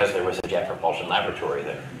 because there was a jet propulsion laboratory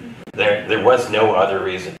there. There was no other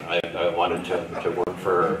reason. I wanted to work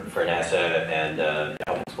for NASA and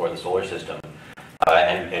help explore the solar system,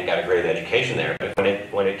 and got a great education there. But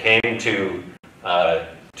when it came to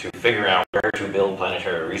figure out where to build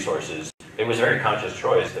Planetary Resources, it was a very conscious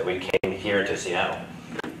choice that we came here to Seattle.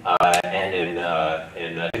 And in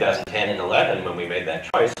 2010 and 11, when we made that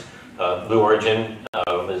choice, Blue Origin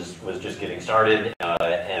was just getting started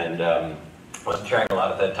and wasn't sharing a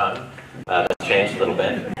lot at that time. That's changed a little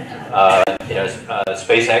bit.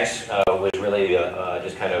 SpaceX was really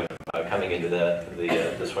just kind of coming into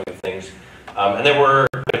the swing of things. And there were,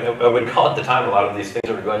 I would call at the time, a lot of these things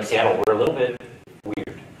that were going to Seattle were a little bit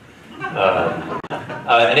weird.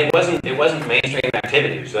 And it wasn't mainstream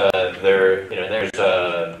activities. There's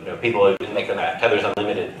people who make them at Tethers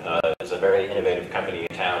Unlimited. It's a very innovative company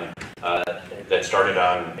in town that started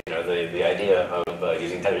on the idea of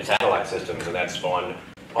using tethered satellite systems, and that spawned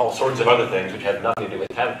all sorts of other things which have nothing to do with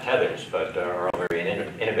tethers, but are all very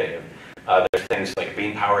innovative. There's things like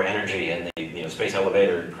beam power energy and the space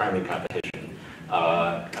elevator climbing competition.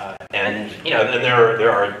 And then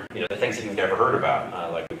there are the things that you've never heard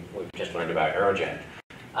about, like we've just learned about Aerojet.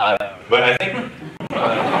 But I think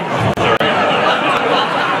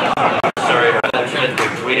sorry about that. I'm trying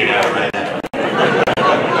to tweet it out right now.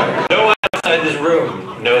 No one outside this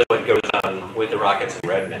room knows what goes on with the rockets in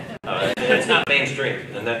Redmond. It's not mainstream,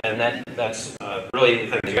 and that's really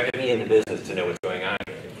the thing. You have to be in the business to know what's going on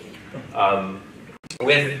here.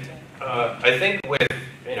 I think with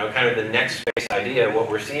kind of the next space idea, what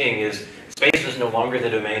we're seeing is space is no longer the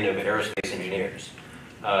domain of aerospace engineers.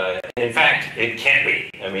 In fact, it can't be.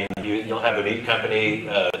 I mean, you'll have a big company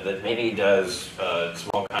that maybe does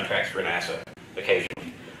small contracts for NASA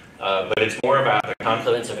occasionally. But it's more about the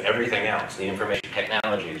confluence of everything else, the information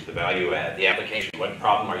technologies, the value add, the application. What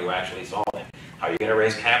problem are you actually solving? How are you going to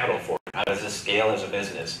raise capital for it? How does this scale as a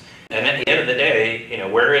business? And at the end of the day,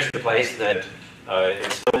 where is the place that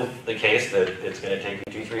it's still the case that it's going to take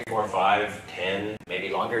you 2, 3, 4, 5, 10, maybe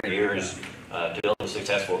longer years to build a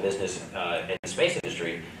successful business in the space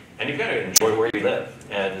industry, and you've got to enjoy where you live.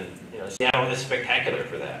 And Seattle is spectacular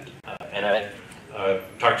for that. And I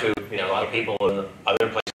talked to a lot of people in other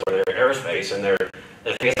places where they're aerospace, and they're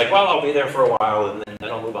thinking like, well, I'll be there for a while, and then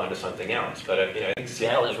I'll move on to something else. But I think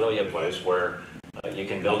Seattle is really a place where you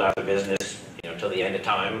can build out the business, till the end of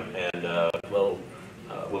time, and we'll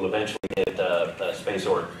eventually hit space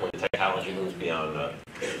org when the technology moves beyond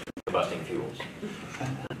combusting fuels.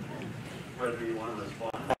 Where do you want to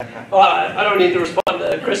respond? Well, I don't need to respond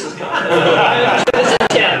to Chris's comment. This is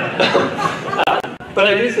Ken. But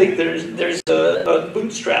I do think there's a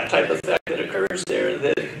bootstrap type effect that occurs there.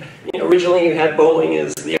 That originally you had Boeing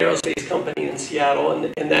as the aerospace company in Seattle,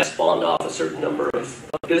 and that spawned off a certain number of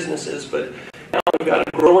businesses. But now we've got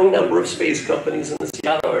a growing number of space companies in the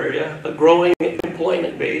Seattle area, a growing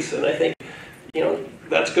employment base, and I think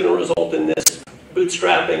that's going to result in this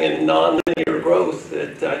bootstrapping and non-linear growth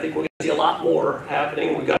that I think we're going to see a lot more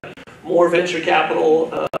happening. We've got more venture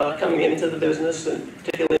capital coming into the business, and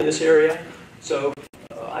particularly in this area. So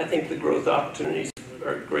I think the growth opportunities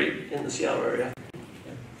are great in the Seattle area.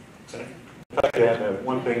 If I could add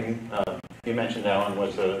one thing you mentioned, Alan,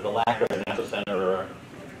 was the lack of a NASA center or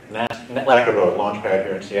lack of a launch pad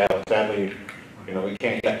here in Seattle. Sadly, we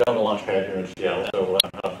can't yet build a launch pad here in Seattle, so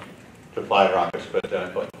to fly rockets, but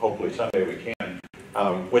hopefully someday we can.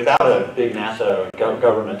 Without a big NASA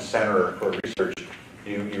government center for research,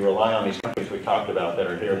 you rely on these companies we talked about that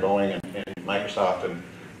are here, Boeing and Microsoft and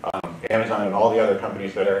Amazon and all the other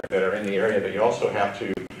companies that are in the area, but you also have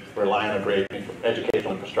to rely on a great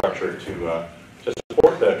educational infrastructure to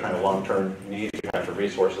support the kind of long-term needs you have for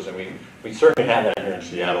resources, and we certainly have that here in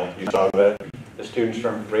Seattle. You saw the students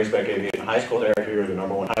from Raceback Aviation High School, they're here, the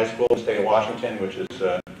 #1 high school in the state of Washington, which is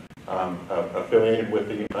affiliated with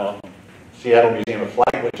the Seattle Museum of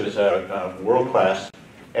Flight, which is a world-class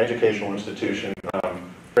educational institution,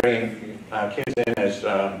 bringing kids in as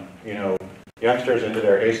youngsters into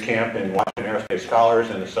their ACE camp and Vulcan Aerospace scholars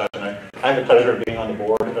and such. And I have the pleasure of being on the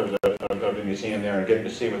board of the museum there and getting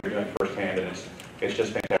to see what they're doing firsthand, and it's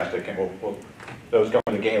just fantastic. And those going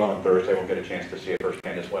to the game on Thursday will get a chance to see it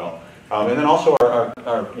firsthand as well. And then also our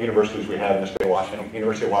universities we have in the state of Washington,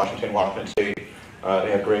 University of Washington, Washington State.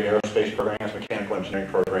 They have great aerospace programs, mechanical engineering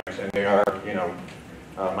programs, and they are,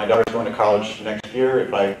 my daughter's going to college next year.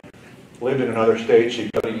 If I lived in another state,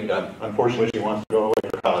 she'd go to UW. Unfortunately, she wants to go away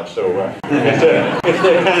for college. So it's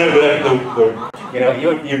kind of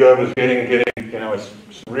UW is getting,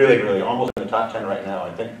 it's really almost in the top 10 right now.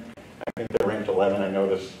 I think they're ranked 11. I know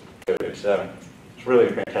this. It's really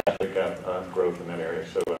fantastic growth in that area.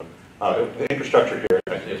 So the infrastructure here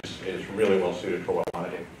is really well suited for what I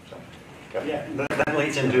want to do. So. Yeah, that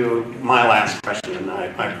leads into my last question,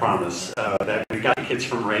 I promise, that we've got kids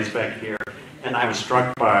from Raceback here, and I was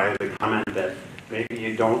struck by the comment that maybe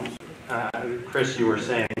you don't, Chris, you were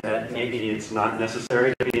saying that maybe it's not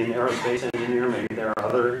necessary to be an aerospace engineer, maybe there are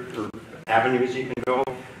other avenues you can go.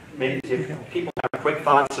 Maybe if people have quick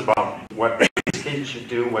thoughts about what kids should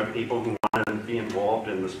do, what people who want to be involved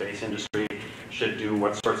in the space industry should do,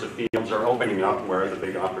 what sorts of fields are opening up, where the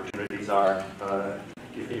big opportunities are.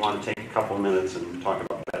 If you want to take a couple of minutes and talk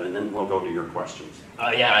about that, and then we'll go to your questions.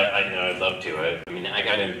 Yeah, I'd love to. I mean, I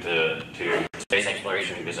got into space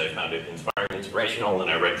exploration because I found it inspiring and inspirational,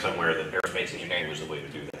 and I read somewhere that aerospace engineering was the way to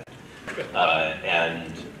do that.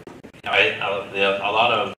 And a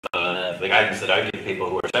lot of the guidance that I give people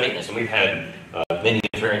who are studying this, and we've had many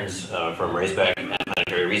interns from Raceback and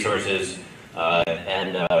Planetary Resources,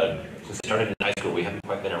 and since they started in high school, we haven't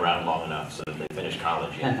quite been around long enough so that they finished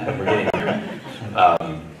college yet, but we're getting there.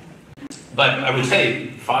 But I would say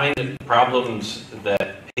find problems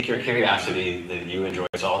that pique your curiosity, that you enjoy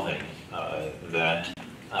solving, that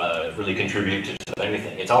really contribute to just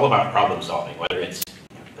anything. It's all about problem solving, whether it's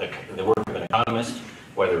the work of an economist,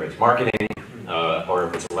 whether it's marketing, or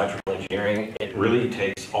if it's electrical engineering. It really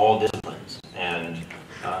takes all disciplines. And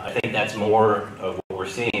I think that's more of what we're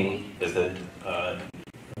seeing is that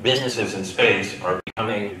businesses in space are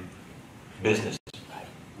becoming businesses.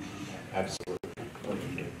 Absolutely.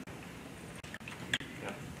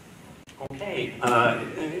 Okay,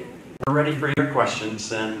 we're ready for your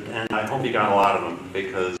questions, and I hope you got a lot of them,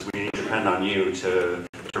 because we depend on you to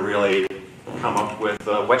really come up with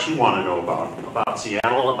what you want to know about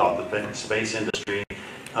Seattle, about the space industry.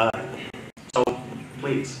 So,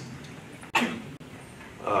 please.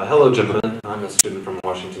 Hello, gentlemen. I'm a student from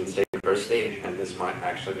Washington State University, and this might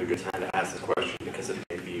actually be a good time to ask this question because it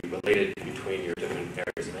may be related between your different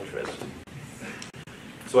areas of interest.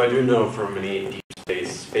 So I do know from many deep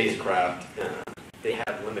space spacecraft, they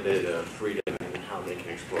have limited freedom in how they can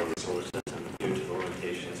explore the solar system due to the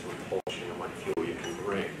limitations of propulsion and what fuel you can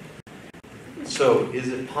bring. So is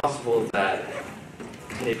it possible that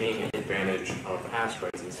taking advantage of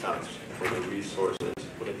asteroids and such for the resources,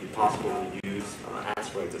 would it be possible to use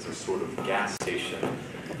asteroids as a sort of gas station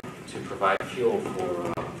to provide fuel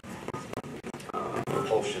for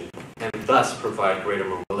propulsion and thus provide greater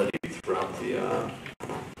mobility throughout the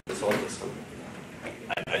solar system?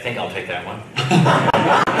 I think I'll take that one.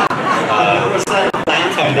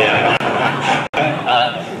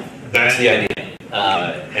 That's the idea.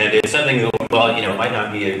 And it might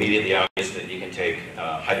not be immediately obvious that you can take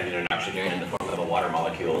hydrogen and oxygen in the form of a water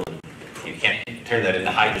molecule, and you can't turn that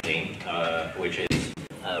into hydrogen, which is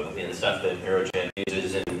the stuff that Aerojet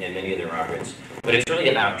uses in many of their rockets. But it's really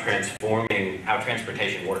about transforming how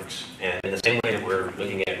transportation works. And in the same way that we're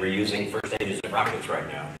looking at reusing first stages of rockets right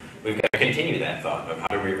now, we've got to continue that thought of how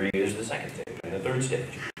do we reuse the second stage and the third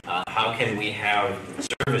stage. How can we have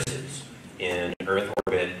services in Earth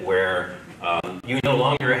orbit where you no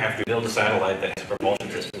longer have to build a satellite that has a propulsion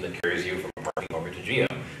system that carries you from parking over to GEO.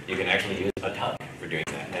 You can actually use a tug for doing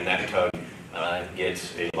that, and that tug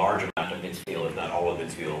gets a large amount of its fuel, if not all of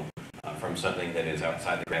its fuel, from something that is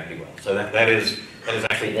outside the gravity well. So that is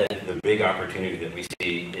actually the big opportunity that we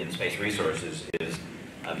see in space resources is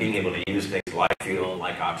being able to use things like fuel,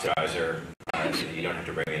 like oxidizer, so that you don't have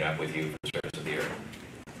to bring it up with you from the surface of the Earth.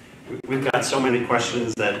 We've got so many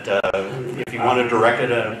questions that if you want to direct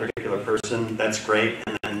it at a particular person, that's great.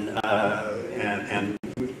 And then, and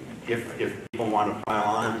if people want to pile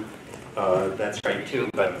on, that's great too.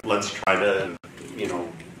 But let's try to,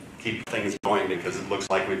 keep things going because it looks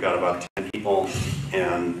like we've got about 10 people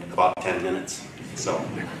and about 10 minutes. So,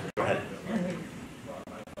 go ahead.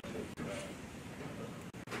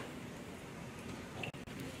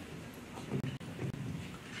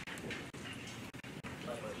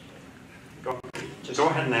 Just go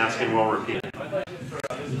ahead and ask and we'll repeat it. My question is for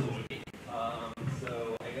Mr. Lewicki.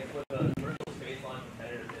 So I guess what the commercial space launch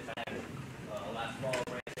competitors had last fall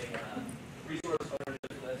raising resource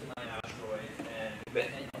ownership for the S9 asteroids, and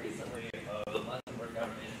recently the Luxembourg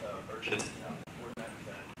government purchased 49%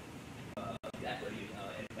 of the equity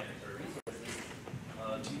in Planetary Resources.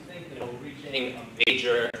 Do you think that we're reaching a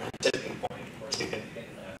major tipping point or significant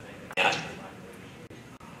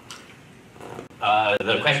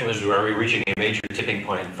The question was, are we reaching a major tipping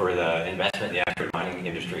point for the investment in the asteroid mining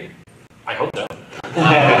industry? I hope so.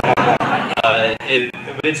 But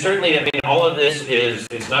it's certainly, all of this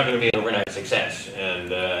it's not going to be an overnight success.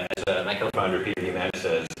 And as my co-founder, Peter Diamandis,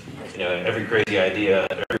 says, every crazy idea,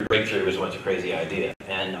 every breakthrough is once a crazy idea.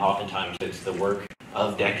 And oftentimes it's the work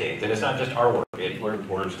of decades. And it's not just our work.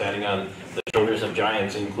 We're standing on the shoulders of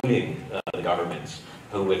giants, including the governments,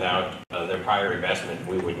 who without their prior investment,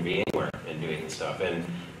 we wouldn't be anywhere in doing this stuff. And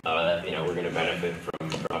we're going to benefit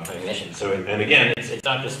from upcoming missions. So, and again, it's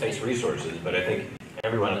not just space resources, but I think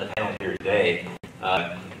everyone on the panel here today,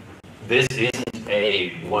 this isn't a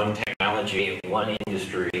one technology, one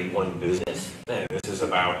industry, one business thing. This is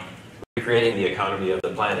about recreating the economy of the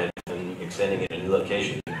planet and extending it in new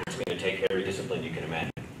locations. It's going to take every discipline you can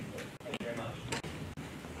imagine. Thank you very much.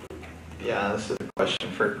 Yeah, this is a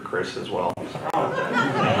question for Chris as well.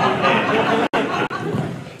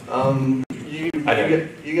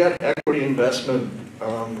 You got equity investment.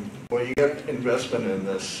 You got investment in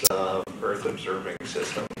this Earth observing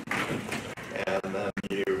system, and then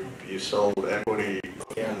you sold equity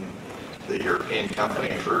in the European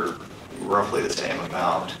company for roughly the same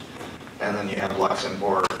amount, and then you have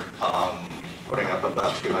Luxembourg putting up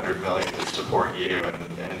about $200 million to support you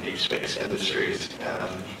and NewSpace Industries,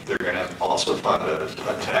 and they're going to also fund a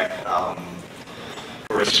tech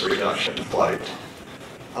risk reduction flight.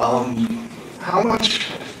 How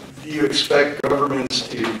much do you expect governments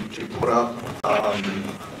to put up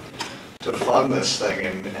to fund this thing,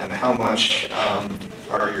 and how much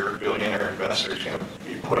are your billionaire investors going to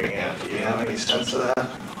be putting in? Do you have any sense of that?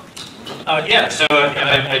 Yeah, so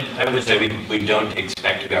I would say we don't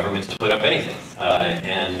expect governments to put up anything.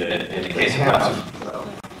 And in the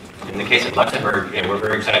case of Luxembourg, we're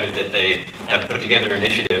very excited that they have put together an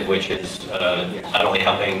initiative which is not only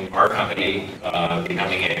helping our company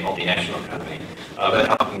becoming a multinational company, but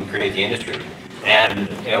helping create the industry. And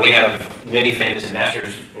we have many famous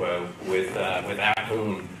investors without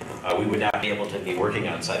whom we would not be able to be working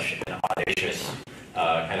on such an audacious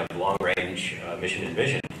kind of long-range mission and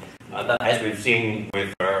vision. As we've seen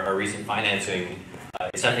with our recent financing,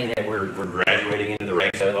 it's something that we're graduating into the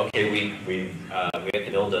ranks of, okay, we have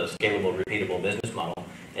to build a scalable, repeatable business model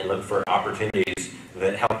and look for opportunities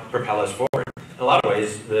that help propel us forward. In a lot of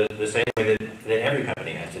ways, the same way that every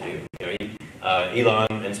company has to do. Elon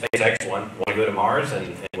and SpaceX want to go to Mars,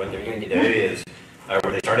 and what they're doing today is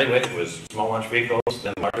what they started with was small launch vehicles,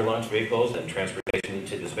 then larger launch vehicles, and transportation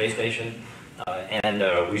to the space station. And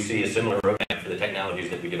we see a similar roadmap for the technologies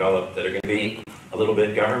that we develop that are going to be a little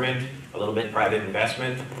bit government, a little bit private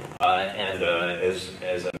investment, and as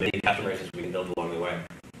many customers as we can build along the way.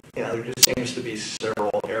 Yeah, there just seems to be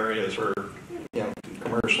several areas where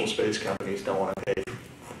commercial space companies don't want to pay,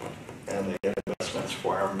 and they get investments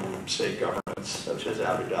from state governments such as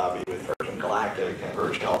Abu Dhabi with Virgin Galactic, and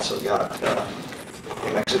Virgin also got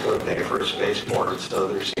New Mexico to pay for a spaceport. So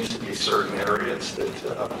there seems to be be certain areas that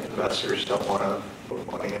investors don't want to put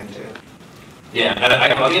money into? Yeah,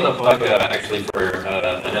 I'll give a plug actually for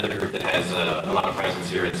another group that has a lot of presence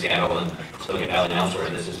here in Seattle and Silicon Valley and elsewhere.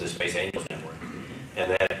 This is the Space Angels Network.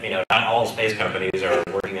 And that, not all space companies are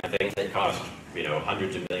working on things that cost,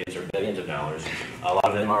 hundreds of millions or billions of dollars. A lot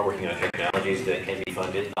of them are working on technologies that can be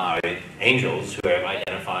funded by angels who have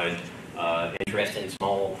identified interest in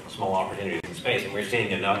small opportunities in space. And we're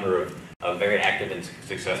seeing a number of very active and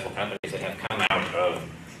successful companies that have come out of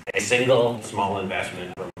a single small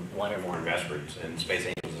investment from one or more investors. And Space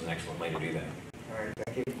Angels is an excellent way to do that. All right,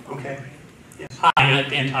 thank you. Okay. Yes. Hi,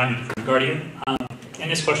 Dan Timing from The Guardian.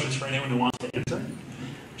 And this question is for anyone who wants to answer.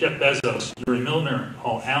 Jeff Bezos, Yuri Milner,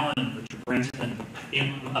 Paul Allen, Richard Branson,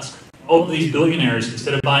 Elon Musk, all of these billionaires,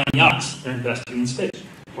 instead of buying yachts, they're investing in space.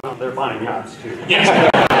 Well, they're buying yachts too. Yes.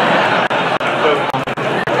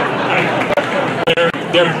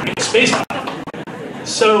 They're buying space.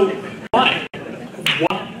 So why?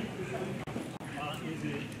 Why?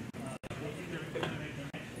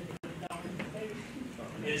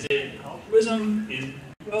 Is it altruism?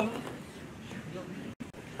 Well,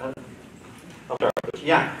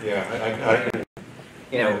 Yeah, I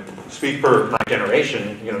can, speak for my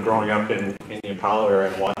generation, growing up in the Apollo era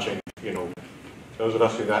and watching, those of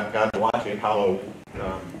us who got to watch the Apollo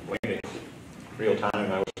landings real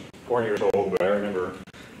time. I was 4 years old, but I remember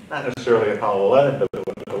not necessarily Apollo 11, but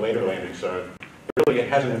the later landings. So it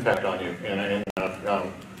has an impact on you. And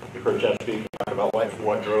you've heard Jeff speak and talk about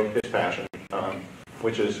what drove his passion,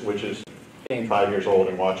 which is being 5 years old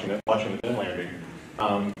and watching the moon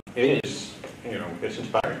landing. It is, it's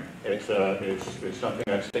inspiring. It's something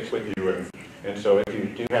that sticks with you, and so if you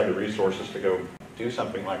do have the resources to go do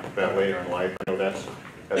something like that later in life, I know that's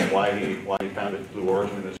why he founded Blue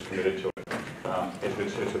Origin and is committed to it.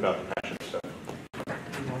 It's about the passion. So.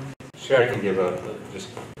 Sure, I can give just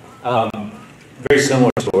very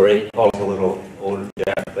similar story. Paul's a little older than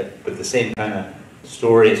Jeff, but the same kind of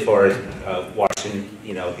story as far as watching,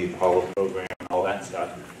 the Apollo program and all that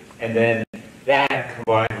stuff, and then that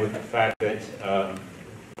combined with the fact that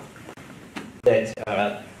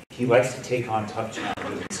he likes to take on tough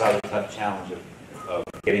challenges and saw the tough challenge of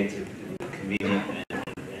getting to convenient and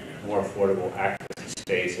more affordable access to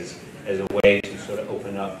space as a way to sort of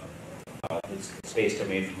open up the space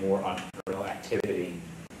domain for more entrepreneurial activity.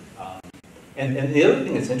 And the other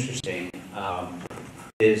thing that's interesting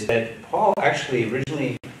is that Paul actually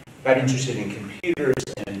originally got interested in computers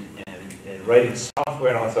and writing software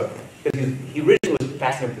and all that stuff because he originally was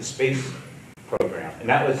fascinated with the space program,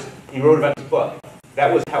 and he wrote about this book.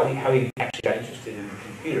 That was how he actually got interested in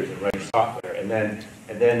computers and writing software, and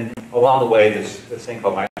then along the way this thing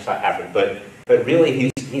called Microsoft happened. But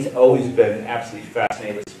really he's always been absolutely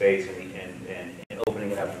fascinated with space and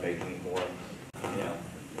opening it up and making it more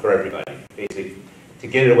for everybody, basically to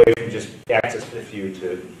get it away from just access to the few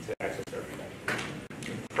to access to everybody.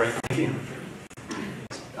 Frank, thank you.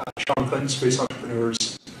 Sean Clinton, Space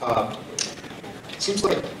Entrepreneurs. It seems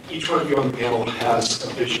like each one of you on the panel has a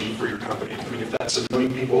vision for your company. I mean, if that's 1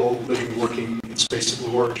 million people living and working in space at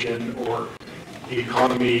Blue Origin, or the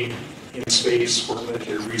economy in space for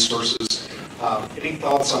Planetary Resources, any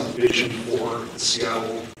thoughts on the vision for the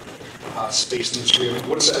Seattle space industry? I mean,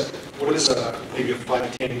 what does maybe a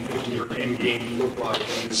 5, 10, 15-year end game look like?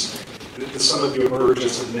 Does some of you emerge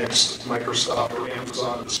as the next Microsoft or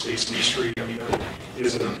Amazon of the space industry? I mean,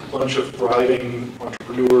 is it a bunch of thriving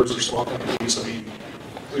entrepreneurs or small companies? I mean,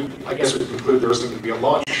 I guess we conclude there isn't going to be a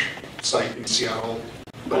launch site in Seattle.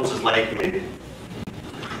 What's it like, maybe?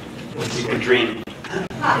 You can dream.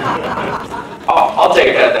 I'll take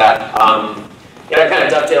a cut at that. It kind of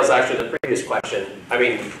dovetails actually the previous question. I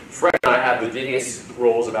mean, Fred and I have the dubious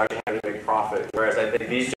roles of actually having to make profit, whereas I think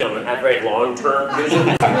these gentlemen have very long-term vision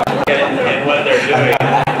in what they're doing.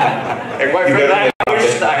 And quite frankly, I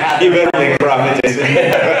wish I had. You better make profit, Jason.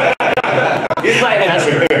 He's my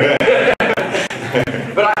investor.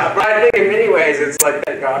 But I think in many ways it's like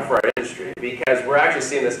thank God for our industry, because we're actually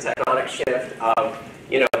seeing this tectonic shift of,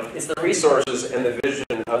 it's the resources and the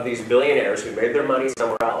vision of these billionaires who made their money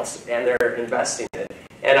somewhere else and they're investing it.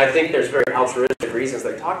 And I think there's very altruistic reasons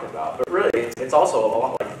they talked about, but really it's also a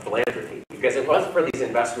lot like philanthropy, because if it wasn't for these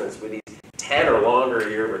investments with these 10 or longer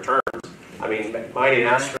year returns, I mean, mining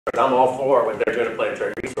asteroids, I'm all for what they're doing at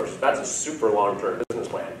Planetary Resources. That's a super long-term business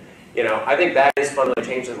plan. I think that is fundamentally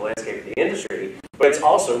changing the landscape of the industry, but it's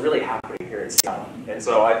also really happening here in Seattle. And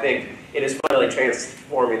so I think it is fundamentally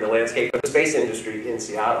transforming the landscape of the space industry in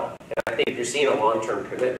Seattle. And I think you're seeing a long-term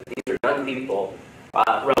commitment. These are young people,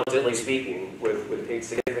 relatively speaking, with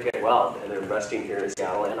significant wealth, and they're investing here in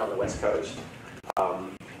Seattle and on the West Coast.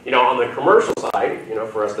 on the commercial side,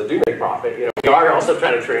 for us that do make profit, we are also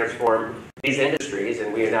trying to transform these industries,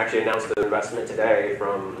 and we actually announced an investment today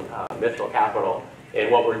from Mithril Capital in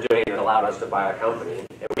what we're doing that allowed us to buy a company.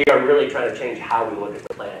 And we are really trying to change how we look at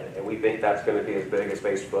the planet, and we think that's going to be as big as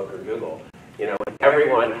Facebook or Google. When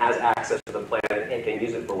everyone has access to the planet and can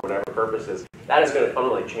use it for whatever purposes, that is going to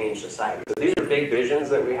fundamentally change society. So these are big visions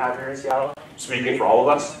that we have here in Seattle, speaking for all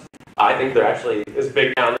of us. I think they're actually as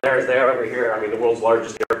big down there as they are over here. I mean, the world's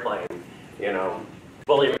largest airplane,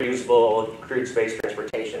 fully reusable crewed space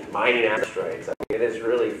transportation, mining asteroids. I mean, it is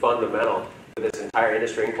really fundamental to this entire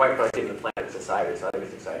industry and quite frankly the planet and society, so I think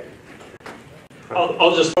it's exciting.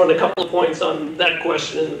 I'll just throw in a couple of points on that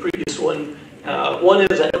question and the previous one. One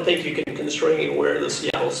is I don't think you can constrain where the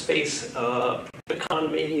Seattle space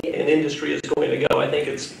economy and industry is going to go. I think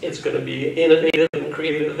it's going to be innovative and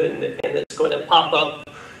creative, and it's going to pop up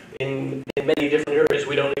in many different areas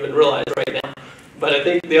we don't even realize right now. But I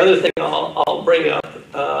think the other thing I'll bring up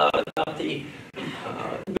about the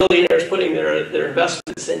billionaires putting their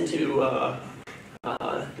investments into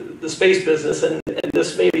the space business, and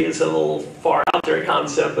this maybe is a little far out there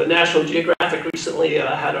concept, but National Geographic recently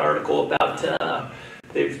had an article about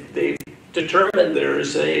they've determined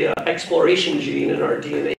there's a exploration gene in our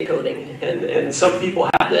DNA coding, and some people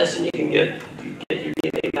have this, and you can get your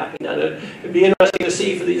DNA mapping done. It'd be interesting to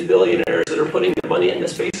see for these billionaires that are putting their money into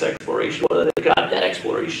space exploration whether they've got that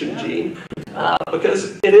exploration gene,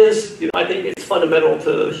 because it is, I think it's fundamental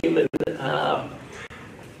to humans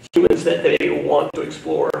that they want to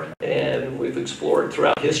explore, and we've explored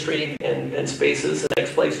throughout history, and space is the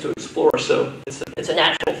next place to explore. So it's a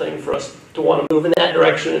natural thing for us to want to move in that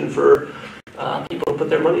direction, and for people to put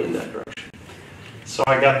their money in that direction. So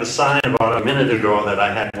I got the sign about a minute ago that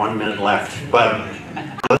I had 1 minute left, but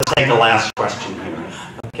let's take a last question here.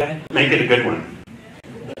 Okay. Make it a good one.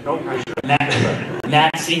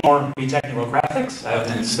 Nat Seymour, B Technical Graphics. I've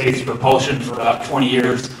been in space propulsion for about 20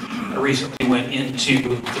 years. I recently went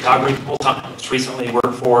into photography full-time. Just recently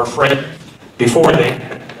worked for Fred before they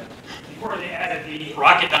added the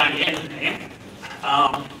Rocketdyne in the name.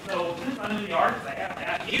 So in front of the arts, I have to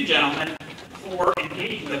ask you gentlemen for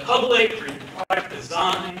engaging the public, for product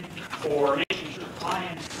design, for making sure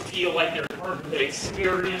clients feel like they're part of the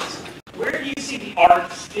experience. Where do you see the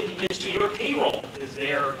arts fitting into your payroll? Is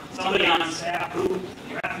there somebody on staff who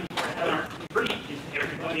you're asking for Heather Green?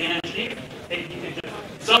 Everybody in engineering?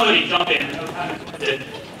 Somebody jump in and kind of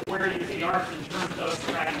where do you see the arts in terms of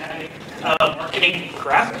pragmatic marketing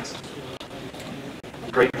graphics?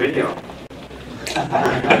 Great video.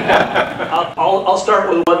 I'll start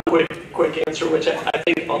with one quick answer, which I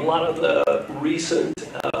think a lot of the recent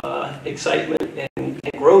excitement and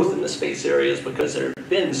growth in the space area is because there have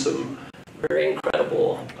been some very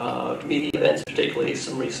incredible media events, particularly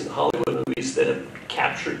some recent Hollywood movies that have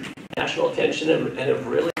captured national attention and have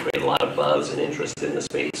really created a lot of buzz and interest in the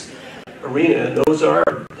space arena. And those are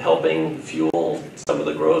helping fuel some of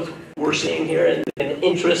the growth we're seeing here and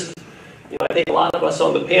interest. I think a lot of us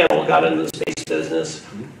on the panel got into the space business,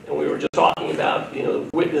 and we were just talking about,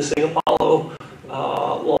 witnessing Apollo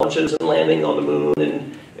launches and landing on the moon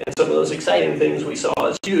and some of those exciting things we saw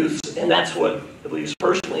as youths, and that's what, at least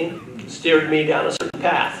personally, steered me down a certain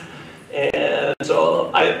path. And so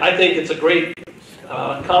I think it's a great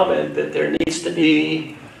comment that there needs to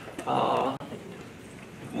be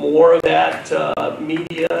more of that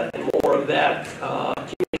media and more of that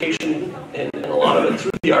communication, and a lot of it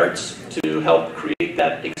through the arts to help create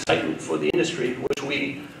that excitement for the industry, which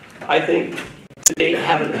we, I think, to date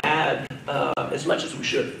haven't had as much as we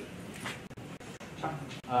should.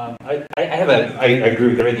 I agree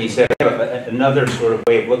with everything you said. I have another sort of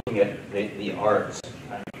way of looking at the arts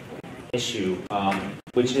issue,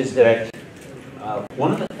 which is that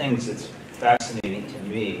one of the things that's fascinating to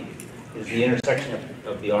me is the intersection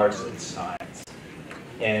of the arts and science,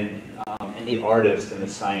 and the artist and the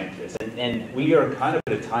scientist. And we are kind of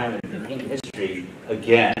at a time in history,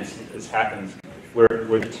 again, this happens, where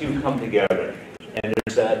the two come together. And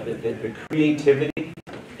there's the creativity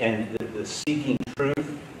and the seeking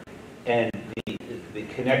truth and the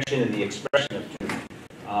connection and the expression of truth.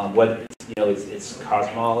 What it's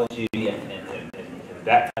cosmology and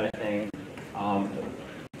that kind of thing.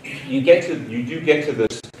 You do get to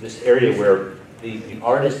this area where the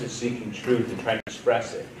artist is seeking truth and trying to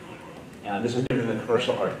express it. And this is different than the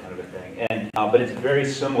commercial art kind of a thing. And but it's very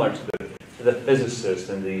similar to the physicists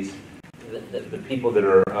and the people that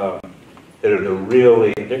are the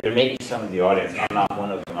really, there may be some in the audience. I'm not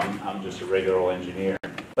one of them. I'm just a regular old engineer.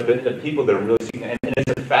 But the people that are really seeking, and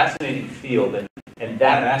it's a fascinating field, and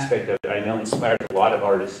that aspect of it I know inspires a lot of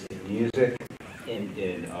artists in music, in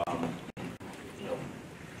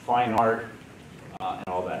fine art, and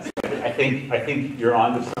all that. So I think you're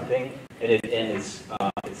onto something, and it's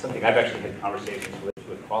something I've actually had conversations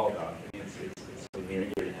with Paul about. I mean, it's so near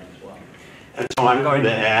to him as well. And so I'm going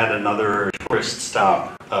to add another tourist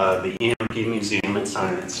stop, the EMP Museum of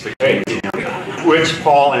Science, which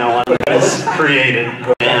Paul Allen has created,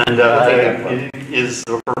 and it is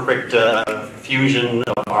the perfect fusion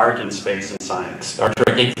of art and space and science. Star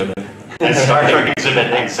Trek exhibit. And Star Trek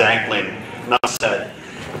exhibit, exactly. Enough said.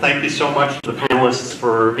 Thank you so much to the panelists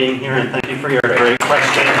for being here, and thank you for your great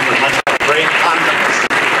questions and great comments.